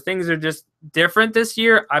changing, or things are just different this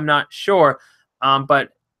year. I'm not sure, but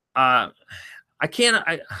I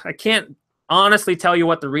can't honestly tell you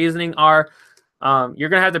what the reasoning are. You're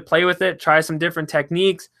gonna have to play with it, try some different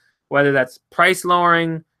techniques, whether that's price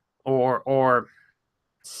lowering or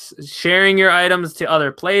sharing your items to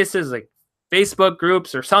other places like Facebook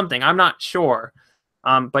groups or something. I'm not sure.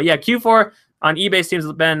 But yeah, Q4 on eBay seems to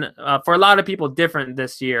have been, for a lot of people, different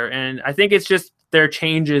this year. And I think it's just their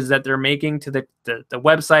changes that they're making to the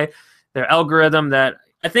website, their algorithm, that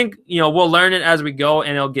I think, you know, we'll learn it as we go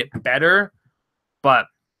and it'll get better. But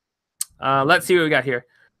let's see what we got here.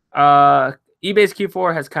 eBay's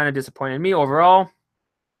Q4 has kind of disappointed me overall.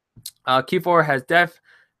 Q4 has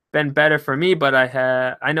been better for me, but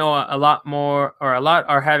I know a lot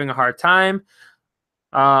are having a hard time.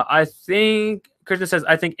 I think Christian says,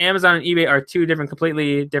 I think Amazon and eBay are two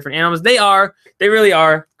completely different animals. They are. They really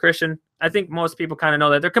are, Christian. I think most people kind of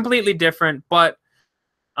know that they're completely different, but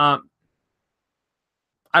I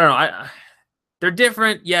don't know. They're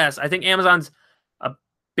different. Yes, I think Amazon's a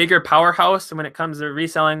bigger powerhouse when it comes to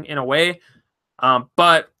reselling in a way,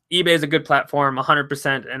 but eBay is a good platform,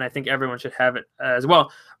 100%, and I think everyone should have it as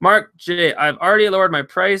well. Mark J, I've already lowered my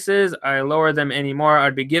prices. I lower them anymore,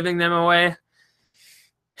 I'd be giving them away.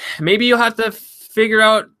 Maybe you'll have to figure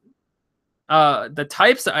out the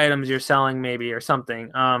types of items you're selling, maybe, or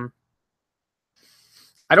something. I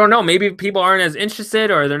don't know. Maybe people aren't as interested,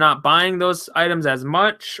 or they're not buying those items as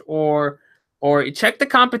much, or check the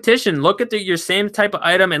competition. Look at your same type of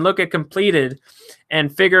item and look at completed,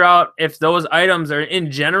 and figure out if those items are in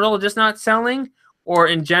general just not selling, or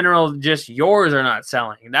in general just yours are not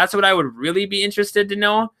selling. That's what I would really be interested to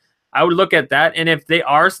know. I would look at that, and if they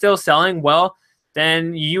are still selling, well,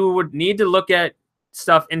 then you would need to look at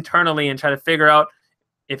stuff internally and try to figure out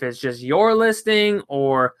if it's just your listing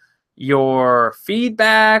or your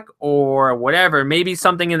feedback or whatever. Maybe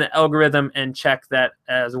something in the algorithm, and check that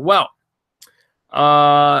as well.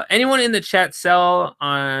 Anyone in the chat sell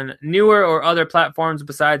on newer or other platforms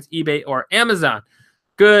besides eBay or Amazon?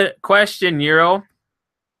 Good question, Euro.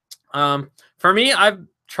 For me, I've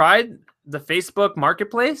tried the Facebook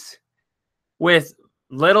Marketplace with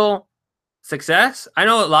little success. I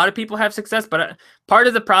know a lot of people have success, but part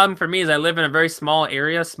of the problem for me is I live in a very small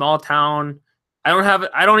area, small town. I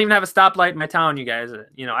don't even have a stoplight in my town, you guys.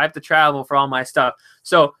 You know, I have to travel for all my stuff.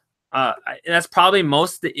 So that's probably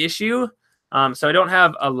most of the issue. So I don't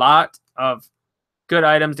have a lot of good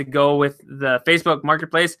items to go with the Facebook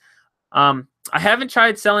Marketplace. I haven't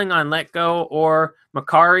tried selling on Letgo or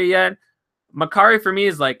Mercari yet. Mercari for me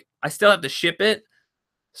is like, I still have to ship it.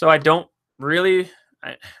 So I don't really,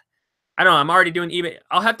 I don't know. I'm already doing eBay.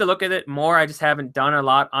 I'll have to look at it more. I just haven't done a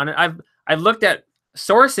lot on it. I've looked at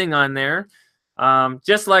sourcing on there,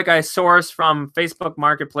 just like I source from Facebook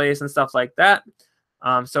Marketplace and stuff like that.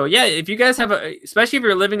 So yeah, if you guys have especially if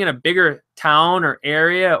you're living in a bigger town or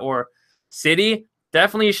area or city,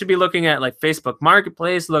 definitely you should be looking at like Facebook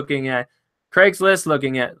Marketplace, looking at Craigslist,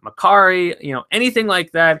 looking at Mercari, you know, anything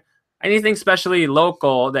like that, anything especially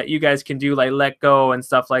local that you guys can do, like Letgo and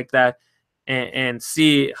stuff like that. And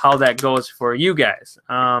see how that goes for you guys.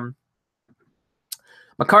 Mercari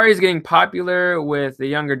is getting popular with the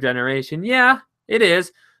younger generation. Yeah, it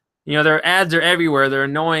is. You know, their ads are everywhere. They're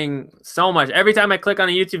annoying so much. Every time I click on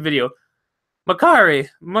a YouTube video, Macari.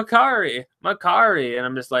 And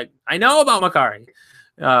I'm just like, I know about Macari.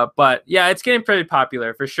 But yeah, it's getting pretty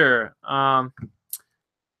popular for sure. I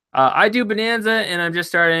do Bonanza, and I'm just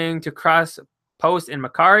starting to cross post in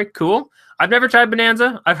Macari. Cool. I've never tried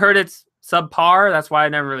Bonanza. I've heard it's subpar. That's why I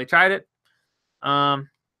never really tried it.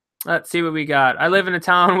 Let's see what we got. I live in a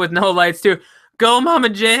town with no lights too. Go, Mama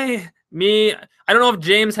J. Me. I don't know if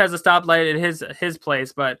James has a stoplight at his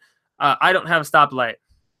place, but I don't have a stoplight.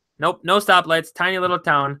 Nope, no stoplights. Tiny little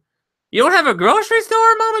town. You don't have a grocery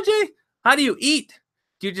store, Mama J? How do you eat?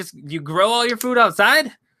 Do you grow all your food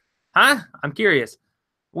outside? Huh? I'm curious.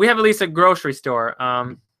 We have at least a grocery store.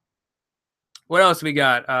 What else we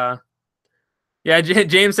got? Yeah,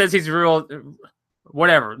 James says he's rural.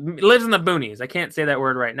 Whatever. Lives in the boonies. I can't say that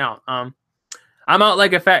word right now. I'm out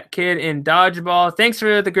like a fat kid in dodgeball. Thanks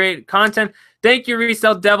for the great content. Thank you,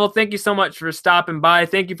 Resell Devil. Thank you so much for stopping by.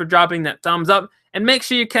 Thank you for dropping that thumbs up. And make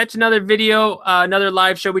sure you catch another video, another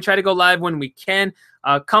live show. We try to go live when we can.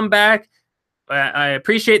 Come back. I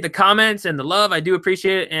appreciate the comments and the love. I do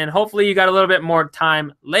appreciate it. And hopefully you got a little bit more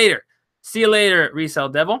time later. See you later, Resell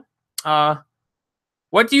Devil.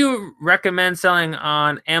 What do you recommend selling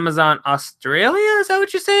on Amazon Australia? Is that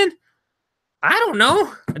what you're saying? I don't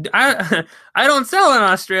know. I don't sell in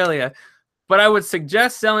Australia, but I would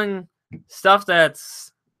suggest selling stuff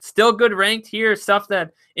that's still good ranked here, stuff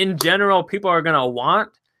that in general people are going to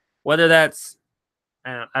want, whether that's,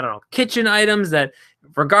 I don't know, kitchen items that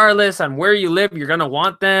regardless on where you live, you're going to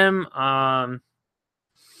want them.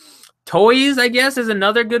 Toys, I guess, is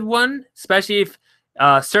another good one, especially if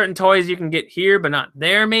certain toys you can get here but not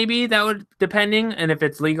there, maybe. That would, depending, and if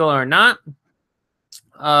it's legal or not.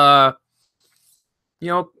 You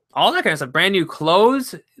know, all that kind of stuff. Brand new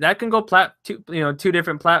clothes, that can go two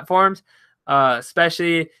different platforms,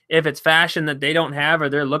 especially if it's fashion that they don't have or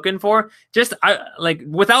they're looking for. Just like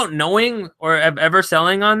without knowing or ever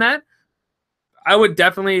selling on that, I would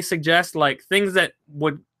definitely suggest like things that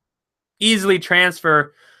would easily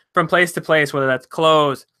transfer from place to place, whether that's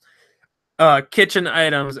clothes, kitchen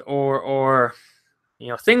items, or you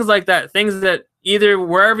know, things like that. Things that either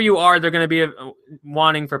wherever you are, they're going to be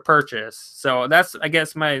wanting for purchase. So that's, I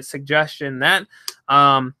guess, my suggestion. That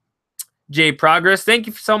J Progress, thank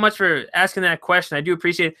you so much for asking that question. I do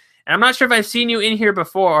appreciate it. And I'm not sure if I've seen you in here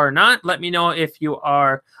before or not. Let me know if you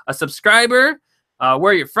are a subscriber,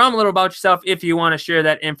 where you're from, a little about yourself, if you want to share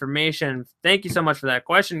that information. Thank you so much for that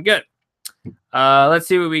question. Good. Let's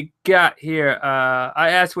see what we got here. I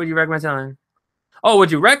asked, would you recommend selling? Oh,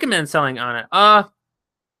 would you recommend selling on it?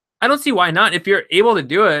 I don't see why not. If you're able to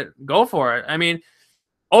do it, go for it. I mean,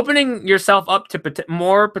 opening yourself up to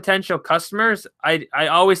more potential customers, I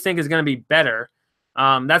always think is going to be better.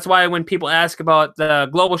 That's why when people ask about the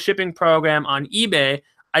global shipping program on eBay,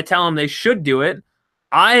 I tell them they should do it.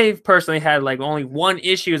 I've personally had like only one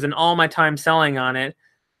issues in all my time selling on it,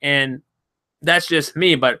 and that's just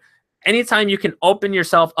me. But anytime you can open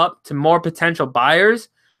yourself up to more potential buyers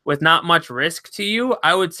with not much risk to you,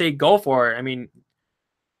 I would say go for it. I mean,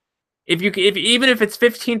 even if it's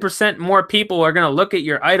 15% more people are going to look at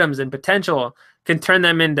your items and potential can turn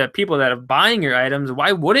them into people that are buying your items,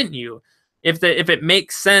 why wouldn't you? If it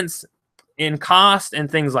makes sense in cost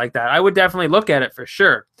and things like that, I would definitely look at it for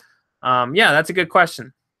sure. Yeah, that's a good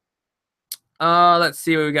question. Let's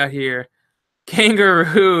see what we got here.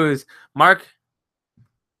 Kangaroos. Mark,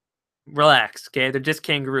 relax, okay? They're just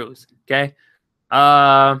kangaroos, okay?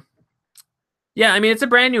 Yeah, I mean, it's a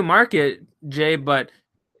brand new market, Jay, but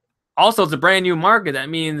also it's a brand new market. That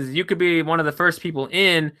means you could be one of the first people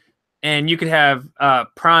in, and you could have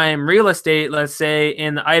prime real estate, let's say,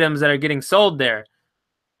 in the items that are getting sold there.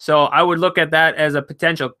 So I would look at that as a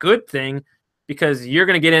potential good thing, because you're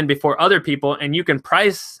going to get in before other people, and you can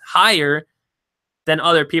price higher than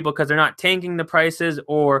other people because they're not tanking the prices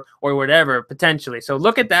or whatever, potentially. So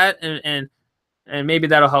look at that, and maybe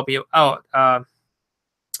that'll help you out.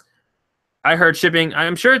 I heard shipping,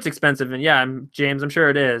 I'm sure it's expensive, and yeah, James, I'm sure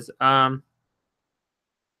it is.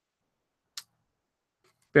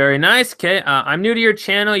 Very nice. Okay, I'm new to your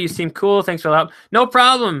channel. You seem cool. Thanks for the help. No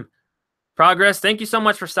problem. Progress. Thank you so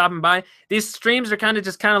much for stopping by. These streams are kind of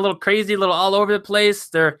a little crazy, a little all over the place.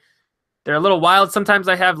 They're a little wild. Sometimes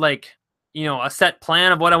I have like, you know, a set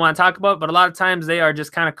plan of what I want to talk about, but a lot of times they are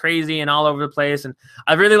just kind of crazy and all over the place. And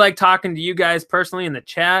I really like talking to you guys personally in the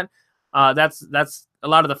chat. That's a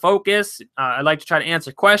lot of the focus. I like to try to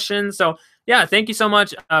answer questions. So yeah, thank you so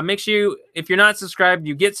much. Make sure if you're not subscribed,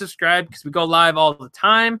 you get subscribed, because we go live all the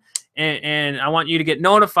time. And I want you to get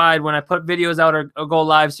notified when I put videos out or go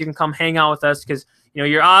live, so you can come hang out with us, because you know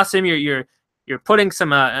you're awesome. You're you're putting some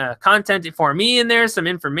content for me in there, some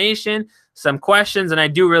information, some questions, and I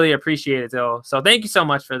do really appreciate it, though. So thank you so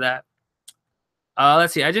much for that.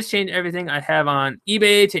 Let's see. I just changed everything I have on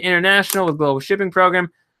eBay to international with global shipping program.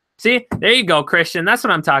 See, there you go, Christian. That's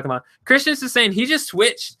what I'm talking about. Christian's just saying he just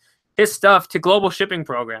switched his stuff to global shipping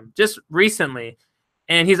program just recently,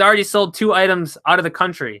 and he's already sold 2 items out of the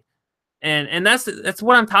country. And that's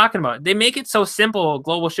what I'm talking about. They make it so simple,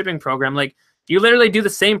 global shipping program. Like, you literally do the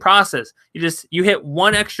same process. You hit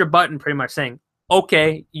one extra button, pretty much saying,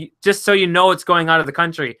 okay, just so you know it's going out of the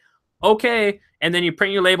country. Okay, and then you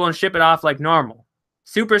print your label and ship it off like normal.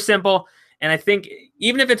 Super simple. And I think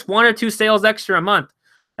even if it's 1 or 2 sales extra a month,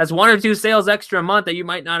 that's 1 or 2 sales extra a month that you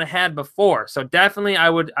might not have had before. So definitely I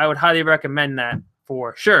would highly recommend that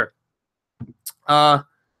for sure.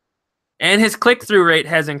 And his click-through rate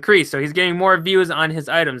has increased, so he's getting more views on his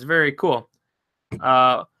items. Very cool.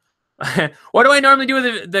 What do I normally do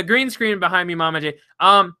with the green screen behind me, Mama J?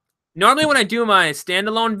 Normally when I do my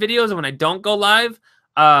standalone videos, when I don't go live,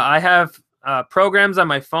 I have programs on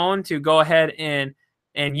my phone to go ahead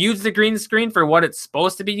and use the green screen for what it's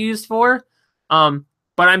supposed to be used for.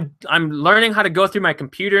 But I'm learning how to go through my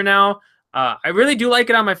computer now. I really do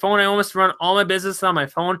like it on my phone. I almost run all my business on my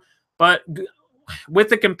phone, but with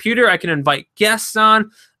the computer, I can invite guests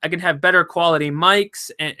on. I can have better quality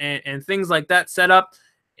mics and things like that set up.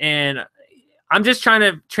 And I'm just trying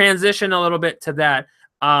to transition a little bit to that.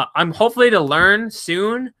 I'm hopefully to learn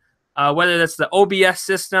soon, whether that's the OBS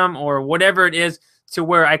system or whatever it is, to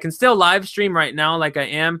where I can still live stream right now like I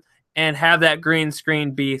am and have that green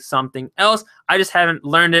screen be something else. I just haven't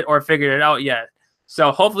learned it or figured it out yet.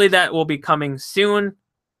 So hopefully that will be coming soon.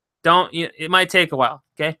 It might take a while,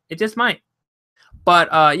 okay? It just might.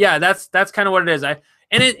 But yeah, that's kind of what it is. I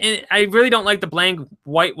really don't like the blank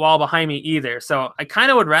white wall behind me either. So I kind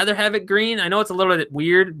of would rather have it green. I know it's a little bit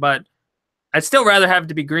weird, but I'd still rather have it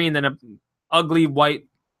to be green than a ugly white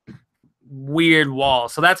weird wall.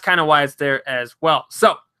 So that's kind of why it's there as well.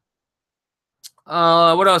 So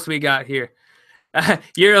what else we got here?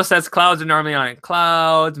 Euro says clouds are normally on it.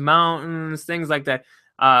 Clouds, mountains, things like that.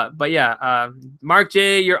 But yeah, Mark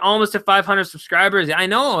J, you're almost at 500 subscribers. I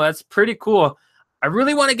know, that's pretty cool. I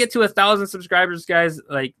really want to get to 1,000 subscribers, guys.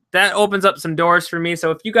 Like, that opens up some doors for me.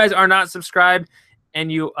 So if you guys are not subscribed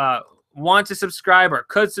and you want to subscribe or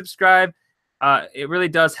could subscribe, it really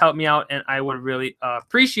does help me out, and I would really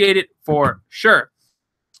appreciate it for sure.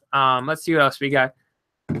 Let's see what else we got.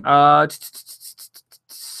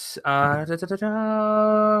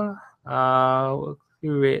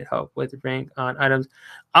 Help with rank on items.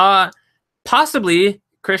 Possibly,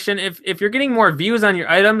 Christian, if you're getting more views on your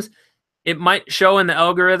items, it might show in the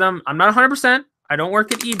algorithm. I'm not 100%. I don't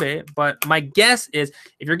work at eBay, but my guess is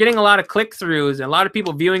if you're getting a lot of click-throughs and a lot of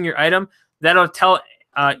people viewing your item, that'll tell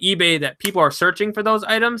eBay that people are searching for those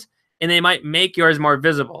items, and they might make yours more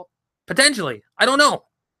visible. Potentially. I don't know.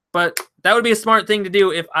 But that would be a smart thing to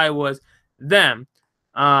do if I was them.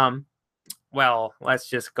 Well, let's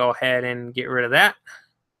just go ahead and get rid of that.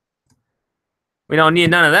 We don't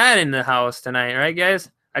need none of that in the house tonight, right,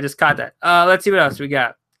 guys? I just caught that. Let's see what else we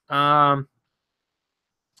got.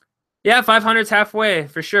 Yeah, 500's halfway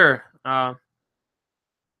for sure. Thank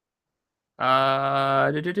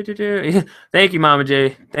you, Mama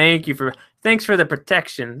J. Thanks for the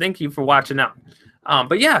protection. Thank you for watching out.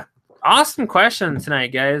 But yeah, awesome question tonight,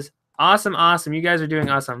 guys. Awesome. You guys are doing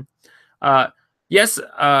awesome. Yes.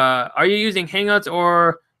 Are you using Hangouts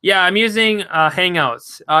or? Yeah, I'm using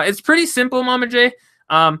Hangouts. It's pretty simple, Mama J.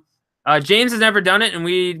 James has never done it, and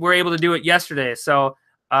we were able to do it yesterday. So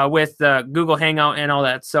with Google Hangout and all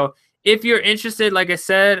that. So if you're interested, like I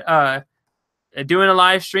said, doing a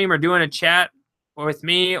live stream or doing a chat with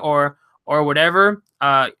me or whatever,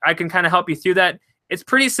 I can kind of help you through that. It's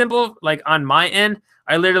pretty simple. Like on my end,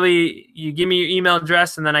 you give me your email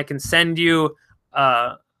address, and then I can send you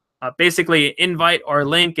basically invite or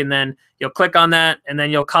link, and then you'll click on that, and then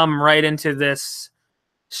you'll come right into this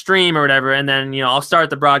stream or whatever, and then I'll start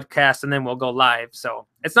the broadcast, and then we'll go live. So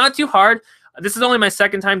it's not too hard. This is only my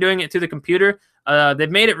second time doing it through the computer.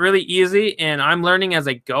 They've made it really easy, and I'm learning as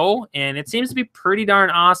I go, and it seems to be pretty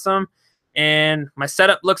darn awesome, and my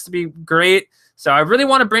setup looks to be great. So I really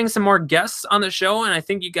want to bring some more guests on the show, and I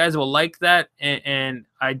think you guys will like that, and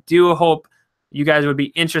I do hope you guys would be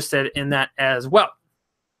interested in that as well.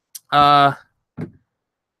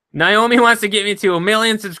 Naomi wants to get me to 1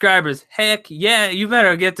 million subscribers. Heck yeah, you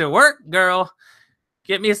better get to work, girl.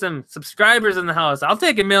 Get me some subscribers in the house. I'll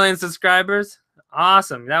take 1 million subscribers.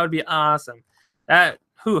 Awesome. That would be awesome. That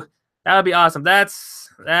would be awesome. That's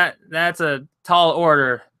a tall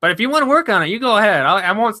order. But if you want to work on it, you go ahead.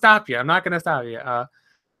 I won't stop you. I'm not going to stop you.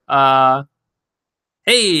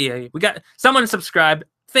 Hey, we got someone subscribed.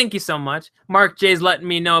 Thank you so much. Mark J's letting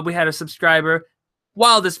me know we had a subscriber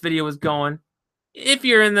while this video was going. If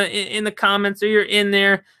you're in the comments or you're in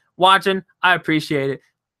there watching, I appreciate it.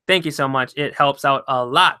 Thank you so much. It helps out a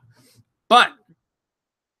lot. But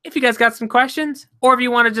if you guys got some questions, or if you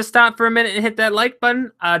want to just stop for a minute and hit that like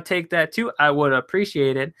button, I'd take that too. I would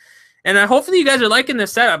appreciate it. And hopefully you guys are liking the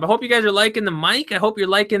setup. I hope you guys are liking the mic. I hope you're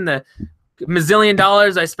liking the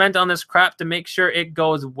 $1,000,000 I spent on this crap to make sure it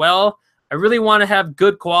goes well. I really want to have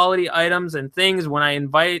good quality items and things when I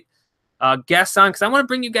invite guests on, because I want to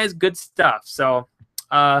bring you guys good stuff. So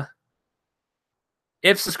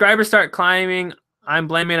if subscribers start climbing, I'm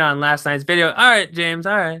blaming it on last night's video. All right, James.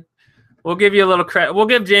 All right. We'll give you a little credit. We'll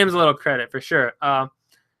give James a little credit for sure.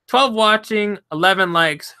 12 watching, 11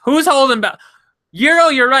 likes. Who's holding back? Euro,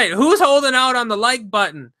 you're right. Who's holding out on the like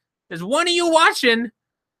button? There's one of you watching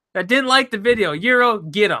that didn't like the video. Euro,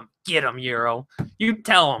 get him. Get him, Euro. You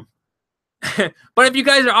tell him. But if you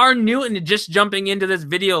guys are new and just jumping into this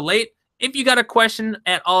video late, if you got a question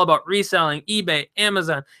at all about reselling, eBay,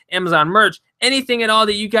 Amazon merch, anything at all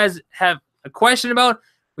that you guys have a question about,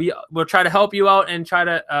 we'll try to help you out and try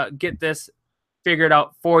to get this figured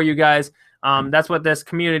out for you guys. That's what this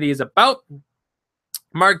community is about.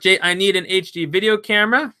 Mark J, I need an HD video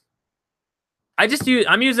camera. I'm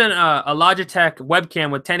using a Logitech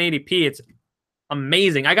webcam with 1080p. It's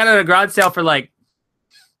amazing. I got it at a garage sale for like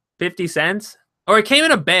 50 cents. Or it came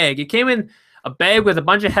in a bag. It came in a bag with a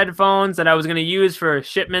bunch of headphones that I was going to use for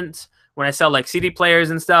shipments when I sell like CD players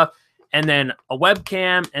and stuff. And then a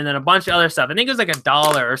webcam and then a bunch of other stuff. I think it was like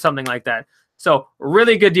 $1 or something like that. So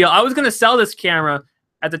really good deal. I was going to sell this camera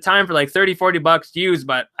at the time for like 30, 40 bucks used,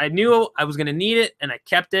 but I knew I was going to need it and I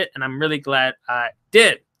kept it, and I'm really glad I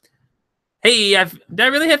did. Hey, did I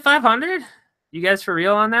really hit 500? You guys for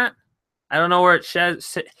real on that? I don't know where it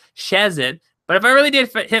shares it, but if I really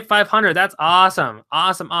did hit 500, that's awesome.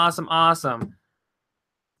 Awesome, awesome, awesome.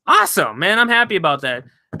 Awesome, man. I'm happy about that.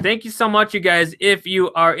 Thank you so much, you guys. If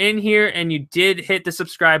you are in here and you did hit the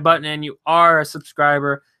subscribe button and you are a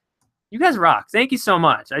subscriber, you guys rock. Thank you so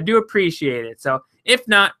much. I do appreciate it. So if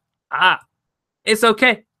not, it's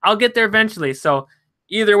okay. I'll get there eventually. So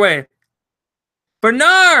either way,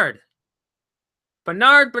 Bernard,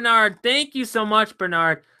 thank you so much,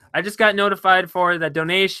 Bernard. I just got notified for the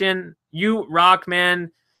donation. You rock,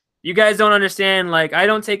 man. You guys don't understand. Like, I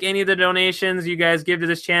don't take any of the donations you guys give to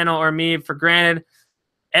this channel or me for granted.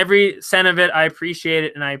 Every cent of it, I appreciate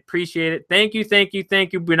it, and I appreciate it. Thank you, thank you,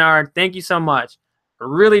 thank you, Bernard. Thank you so much. I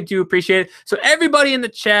really do appreciate it. So everybody in the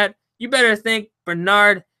chat, you better thank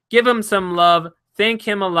Bernard. Give him some love. Thank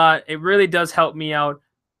him a lot. It really does help me out.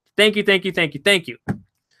 Thank you, thank you, thank you, thank you.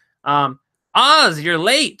 Oz, you're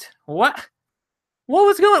late. What? What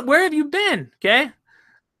was going on? Where have you been? Okay.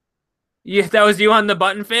 That was you on the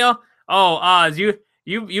button fail? Oh, Oz,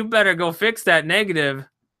 you better go fix that negative.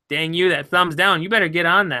 Dang you, that thumbs down. You better get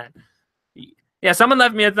on that. Yeah, someone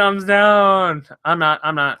left me a thumbs down. I'm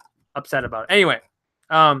not upset about it. Anyway,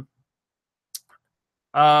 now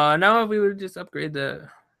if we would just upgrade the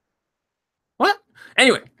what?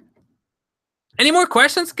 Anyway, any more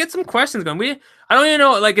questions? Get some questions going. I don't even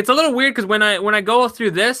know. Like, it's a little weird because when I go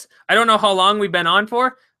through this, I don't know how long we've been on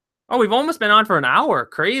for. Oh, we've almost been on for an hour.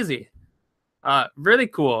 Crazy. Really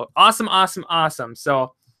cool. Awesome, awesome, awesome.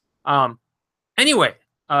 So, anyway,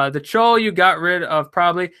 the troll you got rid of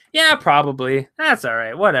probably. Yeah, probably. That's all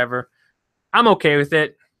right. Whatever. I'm okay with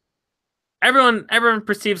it. Everyone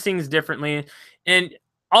perceives things differently, and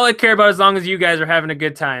all I care about as long as you guys are having a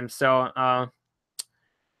good time. So,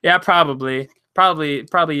 yeah, probably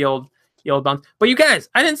old bounce. But you guys,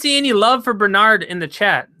 I didn't see any love for Bernard in the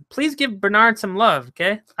chat. Please give Bernard some love,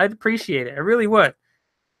 okay? I'd appreciate it. I really would.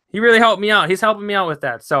 He really helped me out. He's helping me out with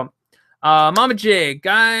that. So, Mama J,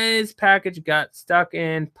 guys, package got stuck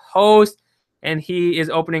in post, and he is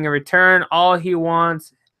opening a return. All he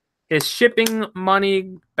wants is shipping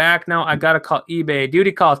money back now. I got to call eBay.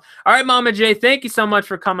 Duty calls. All right, Mama J, thank you so much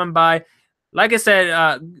for coming by. Like I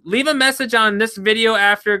said, leave a message on this video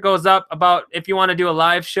after it goes up about if you want to do a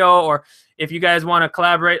live show or if you guys want to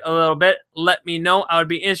collaborate a little bit. Let me know. I would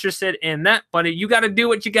be interested in that. But you got to do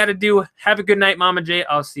what you got to do. Have a good night, Mama J.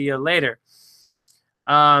 I'll see you later.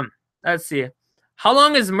 Let's see. How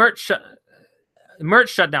long is merch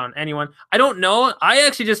shut down? Anyone? I don't know. I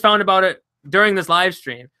actually just found about it during this live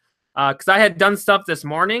stream because I had done stuff this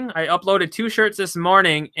morning. I uploaded 2 shirts this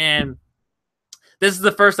morning, and this is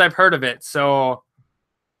the first I've heard of it, so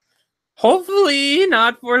hopefully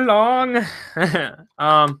not for long.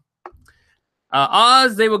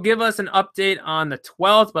 Oz, they will give us an update on the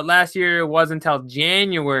 12th, but last year it was until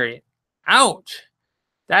January. Ouch.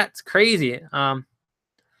 That's crazy.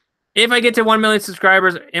 If I get to 1 million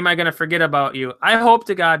subscribers, am I gonna forget about you? I hope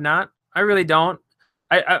to God not. I really don't.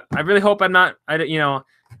 I really hope I'm not. You know,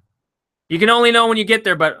 you can only know when you get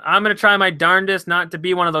there. But I'm gonna try my darndest not to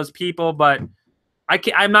be one of those people. But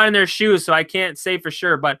I'm not in their shoes, so I can't say for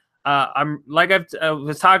sure. But I'm like I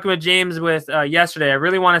was talking with James with yesterday. I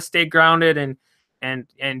really want to stay grounded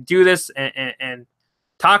and do this and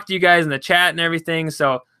talk to you guys in the chat and everything.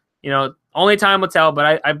 So, you know, only time will tell.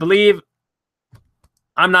 But I believe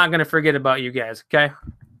I'm not gonna forget about you guys. Okay,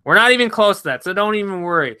 we're not even close to that, so don't even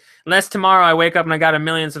worry. Unless tomorrow I wake up and I got 1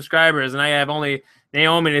 million subscribers and I have only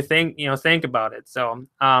Naomi to think about it. So,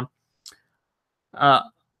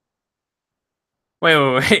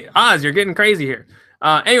 wait, Oz, you're getting crazy here.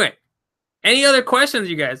 Anyway, any other questions,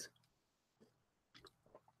 you guys?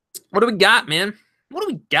 What do we got, man? What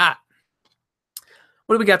do we got?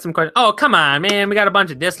 What do we got? Some questions? Oh, come on, man. We got a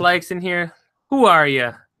bunch of dislikes in here. Who are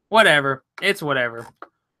you? Whatever. It's whatever.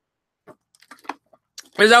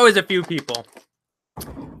 There's always a few people.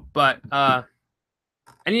 But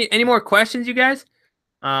any more questions, you guys?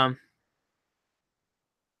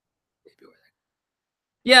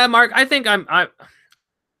 Yeah, Mark, I think I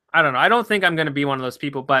don't know. I don't think I'm going to be one of those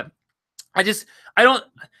people, but I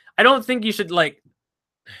don't think you should like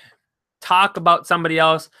talk about somebody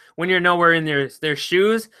else when you're nowhere in their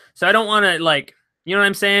shoes. So I don't want to, like, you know what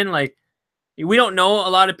I'm saying? Like, we don't know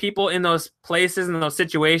a lot of people in those places and those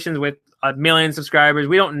situations with 1 million subscribers.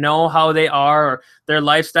 We don't know how they are or their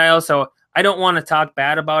lifestyle. So I don't want to talk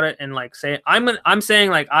bad about it and like say I'm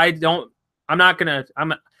saying like I don't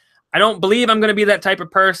believe I'm gonna be that type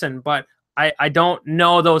of person, but I don't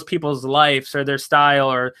know those people's lives or their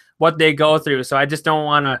style or what they go through. So I just don't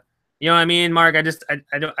want to, you know what I mean, Mark?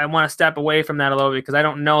 I want to step away from that a little bit because I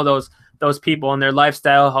don't know those people and their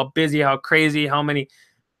lifestyle, how busy, how crazy, how many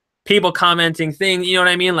people commenting things, you know what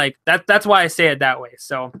I mean? Like that's why I say it that way.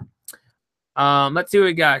 So let's see what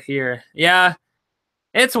we got here. Yeah,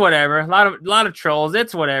 it's whatever. A lot of trolls.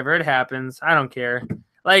 It's whatever. It happens. I don't care.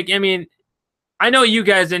 Like, I mean, I know you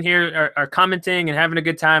guys in here are commenting and having a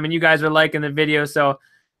good time, and you guys are liking the video. So,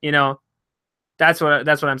 you know, that's what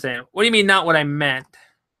I'm saying. What do you mean, not what I meant?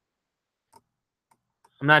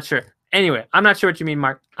 I'm not sure. Anyway, I'm not sure what you mean,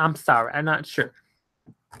 Mark. I'm sorry. I'm not sure.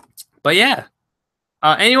 But yeah,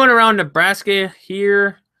 anyone around Nebraska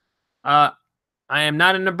here? I am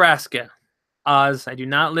not in Nebraska. Oz, I do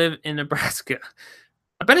not live in Nebraska.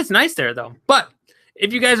 I bet it's nice there though. But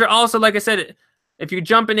if you guys are also, like I said, if you're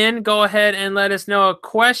jumping in, go ahead and let us know a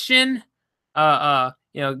question.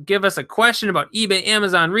 You know, give us a question about eBay,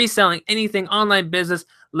 Amazon, reselling, anything online business.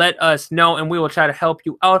 Let us know, and we will try to help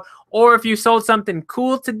you out. Or if you sold something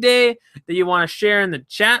cool today that you want to share in the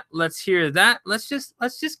chat, let's hear that. Let's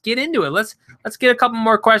just get into it. Let's get a couple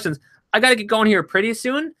more questions. I got to get going here pretty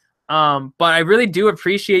soon. But I really do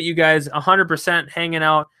appreciate you guys 100% hanging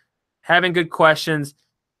out, having good questions.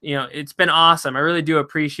 You know, it's been awesome. I really do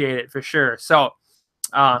appreciate it for sure. So,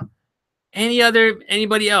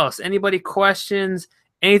 anybody else? Anybody questions?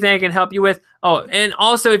 Anything I can help you with? Oh, and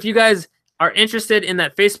also if you guys are interested in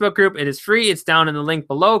that Facebook group, it is free. It's down in the link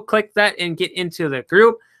below. Click that and get into the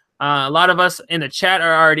group. A lot of us in the chat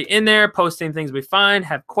are already in there posting things we find,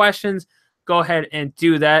 have questions. Go ahead and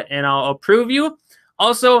do that, and I'll approve you.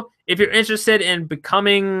 Also, if you're interested in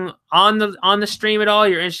becoming on the stream at all,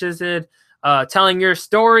 you're interested telling your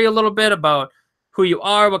story a little bit about who you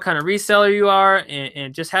are, what kind of reseller you are,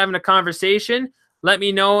 and just having a conversation, let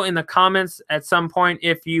me know in the comments at some point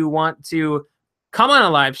if you want to come on a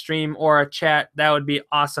live stream or a chat. That would be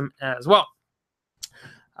awesome as well.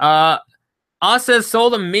 Oz says,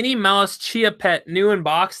 sold a Minnie Mouse Chia Pet new in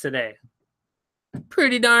box today.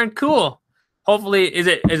 Pretty darn cool. Hopefully, is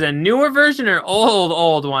it a newer version or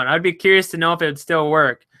old one? I'd be curious to know if it would still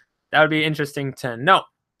work. That would be interesting to know.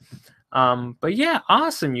 But yeah,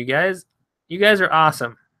 awesome, you guys. You guys are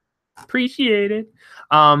awesome. Appreciate it.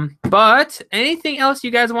 But anything else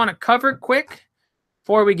you guys want to cover quick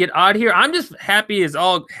before we get out of here? I'm just happy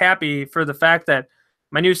for the fact that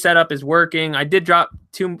my new setup is working. I did drop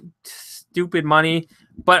too stupid money,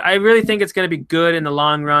 but I really think it's going to be good in the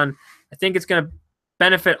long run. I think it's going to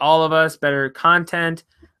benefit all of us, better content.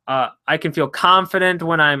 I can feel confident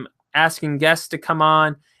when I'm asking guests to come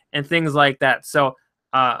on and things like that. So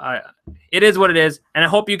it is what it is, and I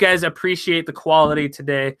hope you guys appreciate the quality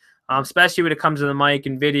today, especially when it comes to the mic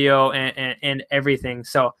and video and everything.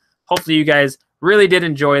 So hopefully you guys really did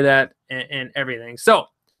enjoy that and everything. So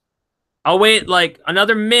I'll wait like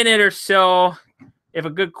another minute or so. If a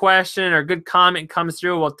good question or good comment comes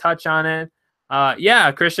through, we'll touch on it.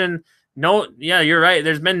 Yeah, Christian, yeah, you're right.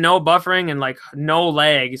 There's been no buffering and like no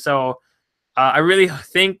lag. So I really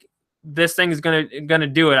think this thing is gonna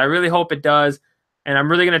do it. I really hope it does, and I'm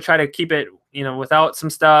really gonna try to keep it, without some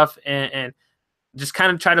stuff, and just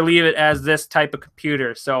kind of try to leave it as this type of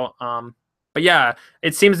computer. So, but yeah,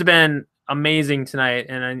 it seems to have been amazing tonight,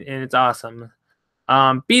 and it's awesome.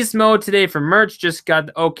 Beast mode today for merch. Just got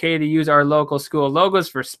the okay to use our local school logos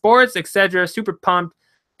for sports, etc. Super pumped,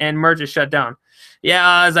 and merch is shut down.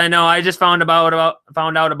 Yeah, as I know, I just found out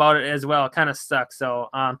about it as well. Kind of sucks. So,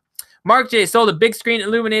 Mark J sold a big screen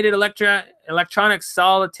illuminated electronic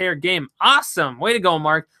solitaire game. Awesome, way to go,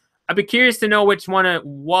 Mark. I'd be curious to know which one it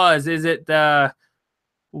was. Is it the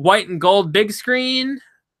white and gold big screen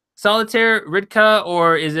solitaire Ridka,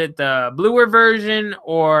 or is it the bluer version,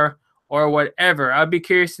 or whatever? I'd be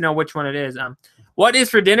curious to know which one it is. What is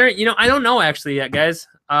for dinner? I don't know actually yet, guys.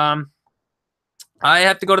 I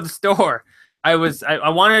have to go to the store. I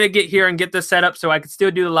wanted to get here and get this set up so I could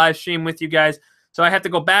still do the live stream with you guys. So I have to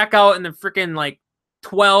go back out in the freaking like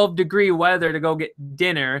 12-degree weather to go get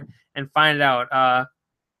dinner and find it out.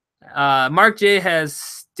 Mark J has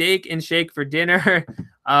steak and shake for dinner.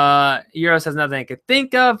 Euros has nothing I could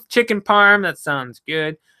think of. Chicken parm, that sounds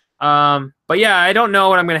good. But yeah, I don't know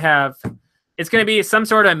what I'm gonna have. It's gonna be some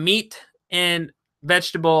sort of meat and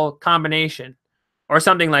vegetable combination or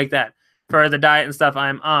something like that for the diet and stuff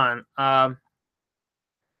I'm on. Come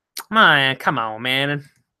on, man.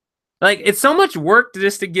 Like, it's so much work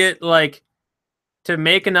just to get like to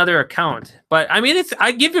make another account. But I mean,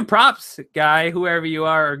 I give you props, guy, whoever you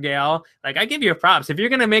are, or gal. Like, I give you props. If you're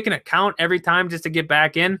gonna make an account every time just to get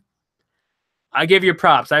back in, I give you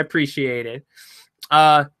props. I appreciate it.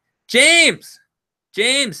 James,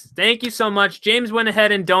 thank you so much. James went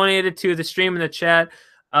ahead and donated to the stream in the chat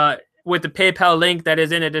with the PayPal link that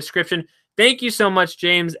is in the description. Thank you so much,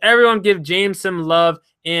 James. Everyone give James some love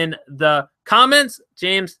in the comments.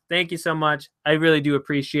 James, thank you so much. I really do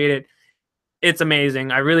appreciate it. It's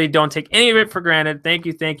amazing. I really don't take any of it for granted. Thank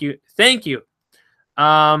you, thank you, thank you.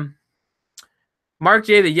 Mark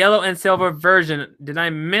J, the yellow and silver version. Did I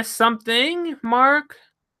miss something, Mark?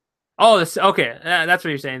 Oh, okay. That's what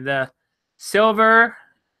you're saying. The silver.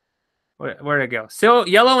 Where'd it go?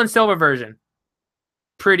 Yellow and silver version.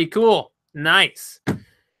 Pretty cool. Nice.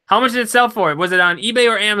 How much did it sell for? Was it on eBay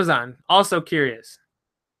or Amazon? Also curious.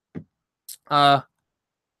 I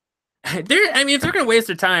mean, if they're gonna waste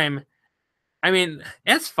their time, I mean,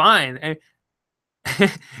 that's fine.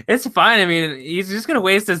 It's fine. I mean, he's just gonna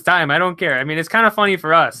waste his time. I don't care. I mean, it's kind of funny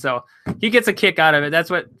for us, so he gets a kick out of it. That's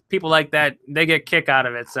what people like that, they get a kick out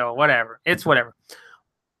of it. So whatever. It's whatever.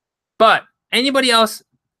 But anybody else?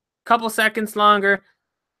 Couple seconds longer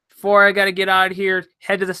before I gotta get out of here.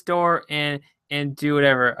 Head to the store and do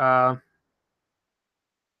whatever.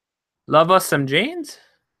 Love us some Janes.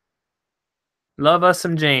 Love us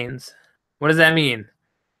some Janes. What does that mean?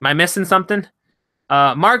 Am I missing something?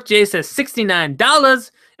 Mark J says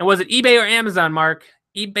 $69. And was it eBay or Amazon, Mark?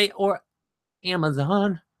 eBay or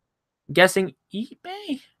Amazon? I'm guessing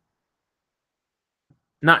eBay?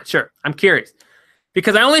 Not sure. I'm curious.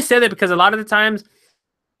 Because I only say that because a lot of the times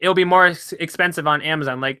it'll be more expensive on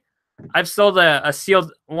Amazon. Like, I've sold a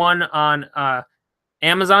sealed one on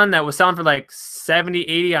Amazon that was selling for like 70,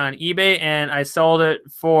 80 on eBay, and I sold it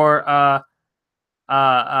for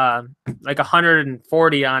like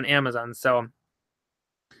 140 on Amazon. So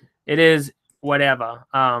it is whatever,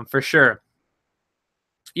 for sure.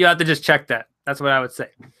 You have to just check that. That's what I would say.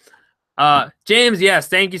 James, yes,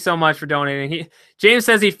 thank you so much for donating. James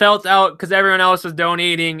says he felt out because everyone else was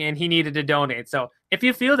donating and he needed to donate. So if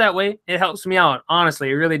you feel that way, it helps me out. Honestly,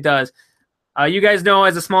 it really does. You guys know,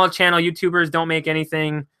 as a small channel, YouTubers don't make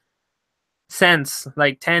anything cents,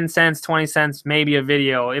 like 10 cents, 20 cents, maybe a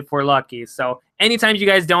video if we're lucky. So anytime you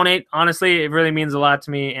guys donate, honestly, it really means a lot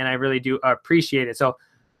to me, and I really do appreciate it. So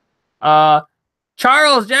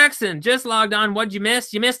Charles Jackson just logged on. What'd you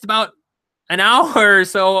miss? You missed about an hour or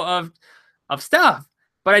so of stuff,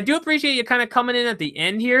 but I do appreciate you kind of coming in at the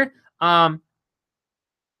end here.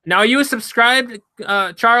 Now, are you subscribed,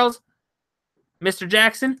 Charles? Mr.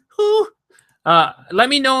 Jackson? Who? Let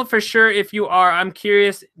me know for sure if you are. I'm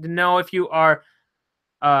curious to know if you are.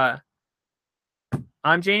 I'm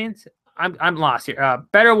James. I'm lost here.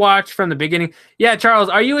 Better watch from the beginning. Yeah, Charles,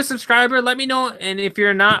 are you a subscriber? Let me know. And if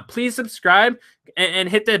you're not, please subscribe and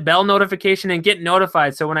hit the bell notification and get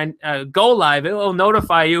notified. So when I go live, it will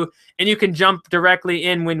notify you, and you can jump directly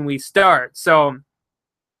in when we start. So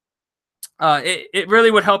it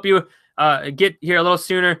really would help you get here a little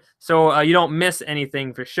sooner, so you don't miss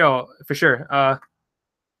anything for sure.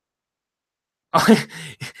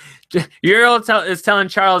 Euro is telling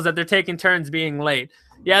Charles that they're taking turns being late.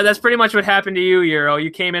 Yeah, that's pretty much what happened to you, Euro.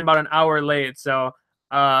 You came in about an hour late, so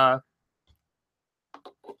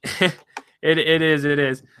It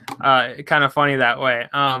is kind of funny that way.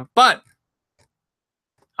 But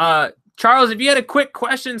Charles, if you had a quick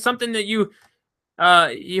question, something that you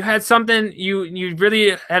had something you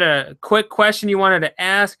really had a quick question you wanted to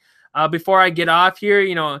ask before I get off here,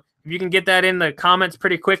 you know, if you can get that in the comments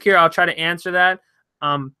pretty quick here, I'll try to answer that.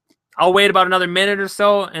 I'll wait about another minute or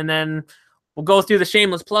so, and then we'll go through the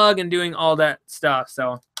shameless plug and doing all that stuff.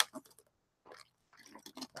 So,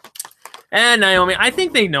 and Naomi, I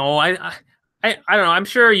think they know. I don't know. I'm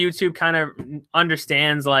sure YouTube kind of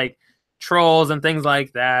understands like trolls and things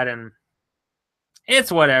like that, and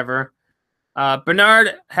it's whatever.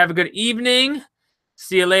 Bernard, have a good evening.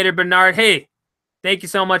 See you later, Bernard. Hey, thank you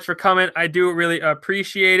so much for coming. I do really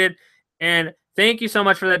appreciate it. And thank you so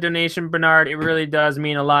much for that donation, Bernard. It really does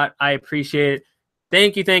mean a lot. I appreciate it.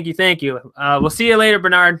 Thank you, thank you, thank you. We'll see you later,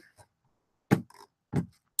 Bernard. All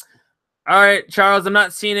right, Charles, I'm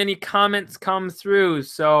not seeing any comments come through,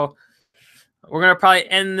 so we're going to probably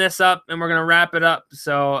end this up, and we're going to wrap it up.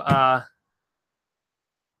 So I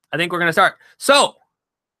think we're going to start. So,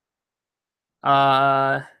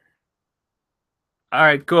 all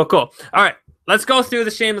right, cool. All right, let's go through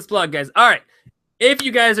the shameless plug, guys. All right, if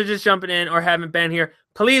you guys are just jumping in or haven't been here,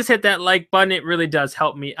 please hit that like button. It really does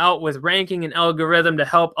help me out with ranking and algorithm to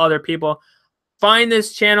help other people find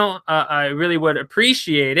this channel. I really would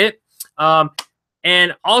appreciate it.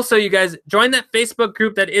 And also, you guys, join that Facebook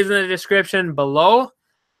group that is in the description below.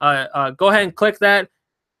 Go ahead and click that.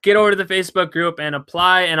 Get over to the Facebook group and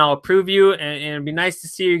apply, and I'll approve you. And it'd be nice to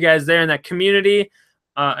see you guys there in that community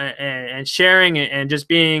and sharing and just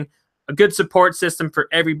being a good support system for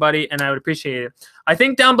everybody, and I would appreciate it. I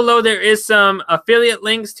think down below there is some affiliate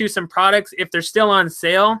links to some products if they're still on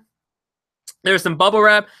sale. There's some bubble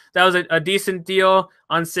wrap that was a decent deal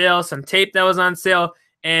on sale, some tape that was on sale,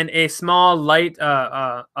 and a small light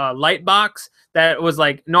light box that was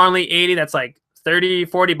like normally $80. That's like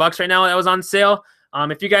 $30-$40 right now. That was on sale.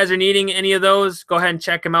 If you guys are needing any of those, go ahead and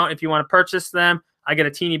check them out. If you want to purchase them, I get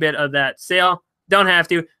a teeny bit of that sale. Don't have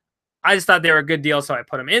to. I just thought they were a good deal, so I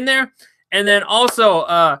put them in there. And then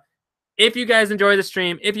also, if you guys enjoy the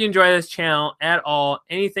stream, if you enjoy this channel at all,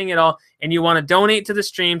 anything at all, and you want to donate to the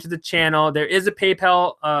stream, to the channel, there is a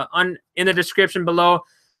PayPal in the description below.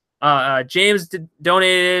 James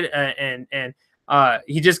donated, and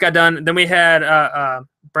he just got done. Then we had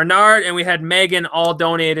Bernard and we had Megan all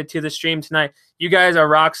donated to the stream tonight. You guys are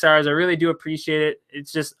rock stars. I really do appreciate it.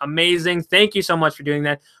 It's just amazing. Thank you so much for doing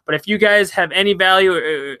that. But if you guys have any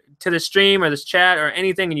value to the stream or this chat or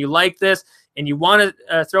anything, and you like this and you want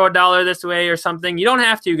to throw $1 this way or something, you don't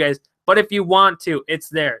have to, guys. But if you want to, it's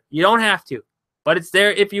there. You don't have to, but it's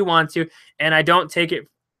there if you want to. And I don't take it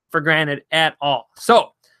for granted at all.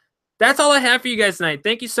 So that's all I have for you guys tonight.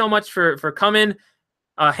 Thank you so much for coming,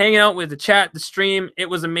 hanging out with the chat, the stream. It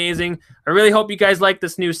was amazing. I really hope you guys like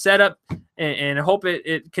this new setup, and I hope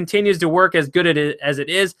it continues to work as good as it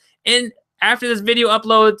is. And after this video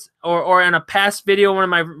uploads, or in a past video, one of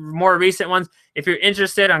my more recent ones, if you're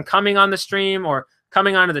interested on coming on the stream or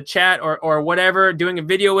coming onto the chat or whatever, doing a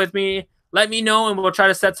video with me, let me know, and we'll try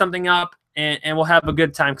to set something up, and we'll have a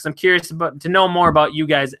good time, because I'm curious to know more about you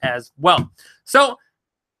guys as well. So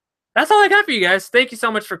that's all I got for you guys. Thank you so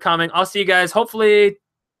much for coming. I'll see you guys hopefully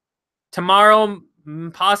tomorrow,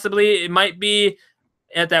 possibly. It might be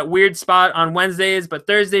at that weird spot on Wednesdays, but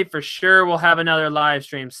Thursday for sure we'll have another live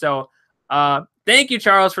stream. So thank you,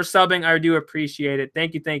 Charles, for subbing. I do appreciate it.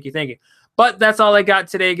 Thank you. But that's all I got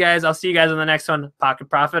today, guys. I'll see you guys on the next one. Pocket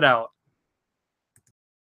Profit out.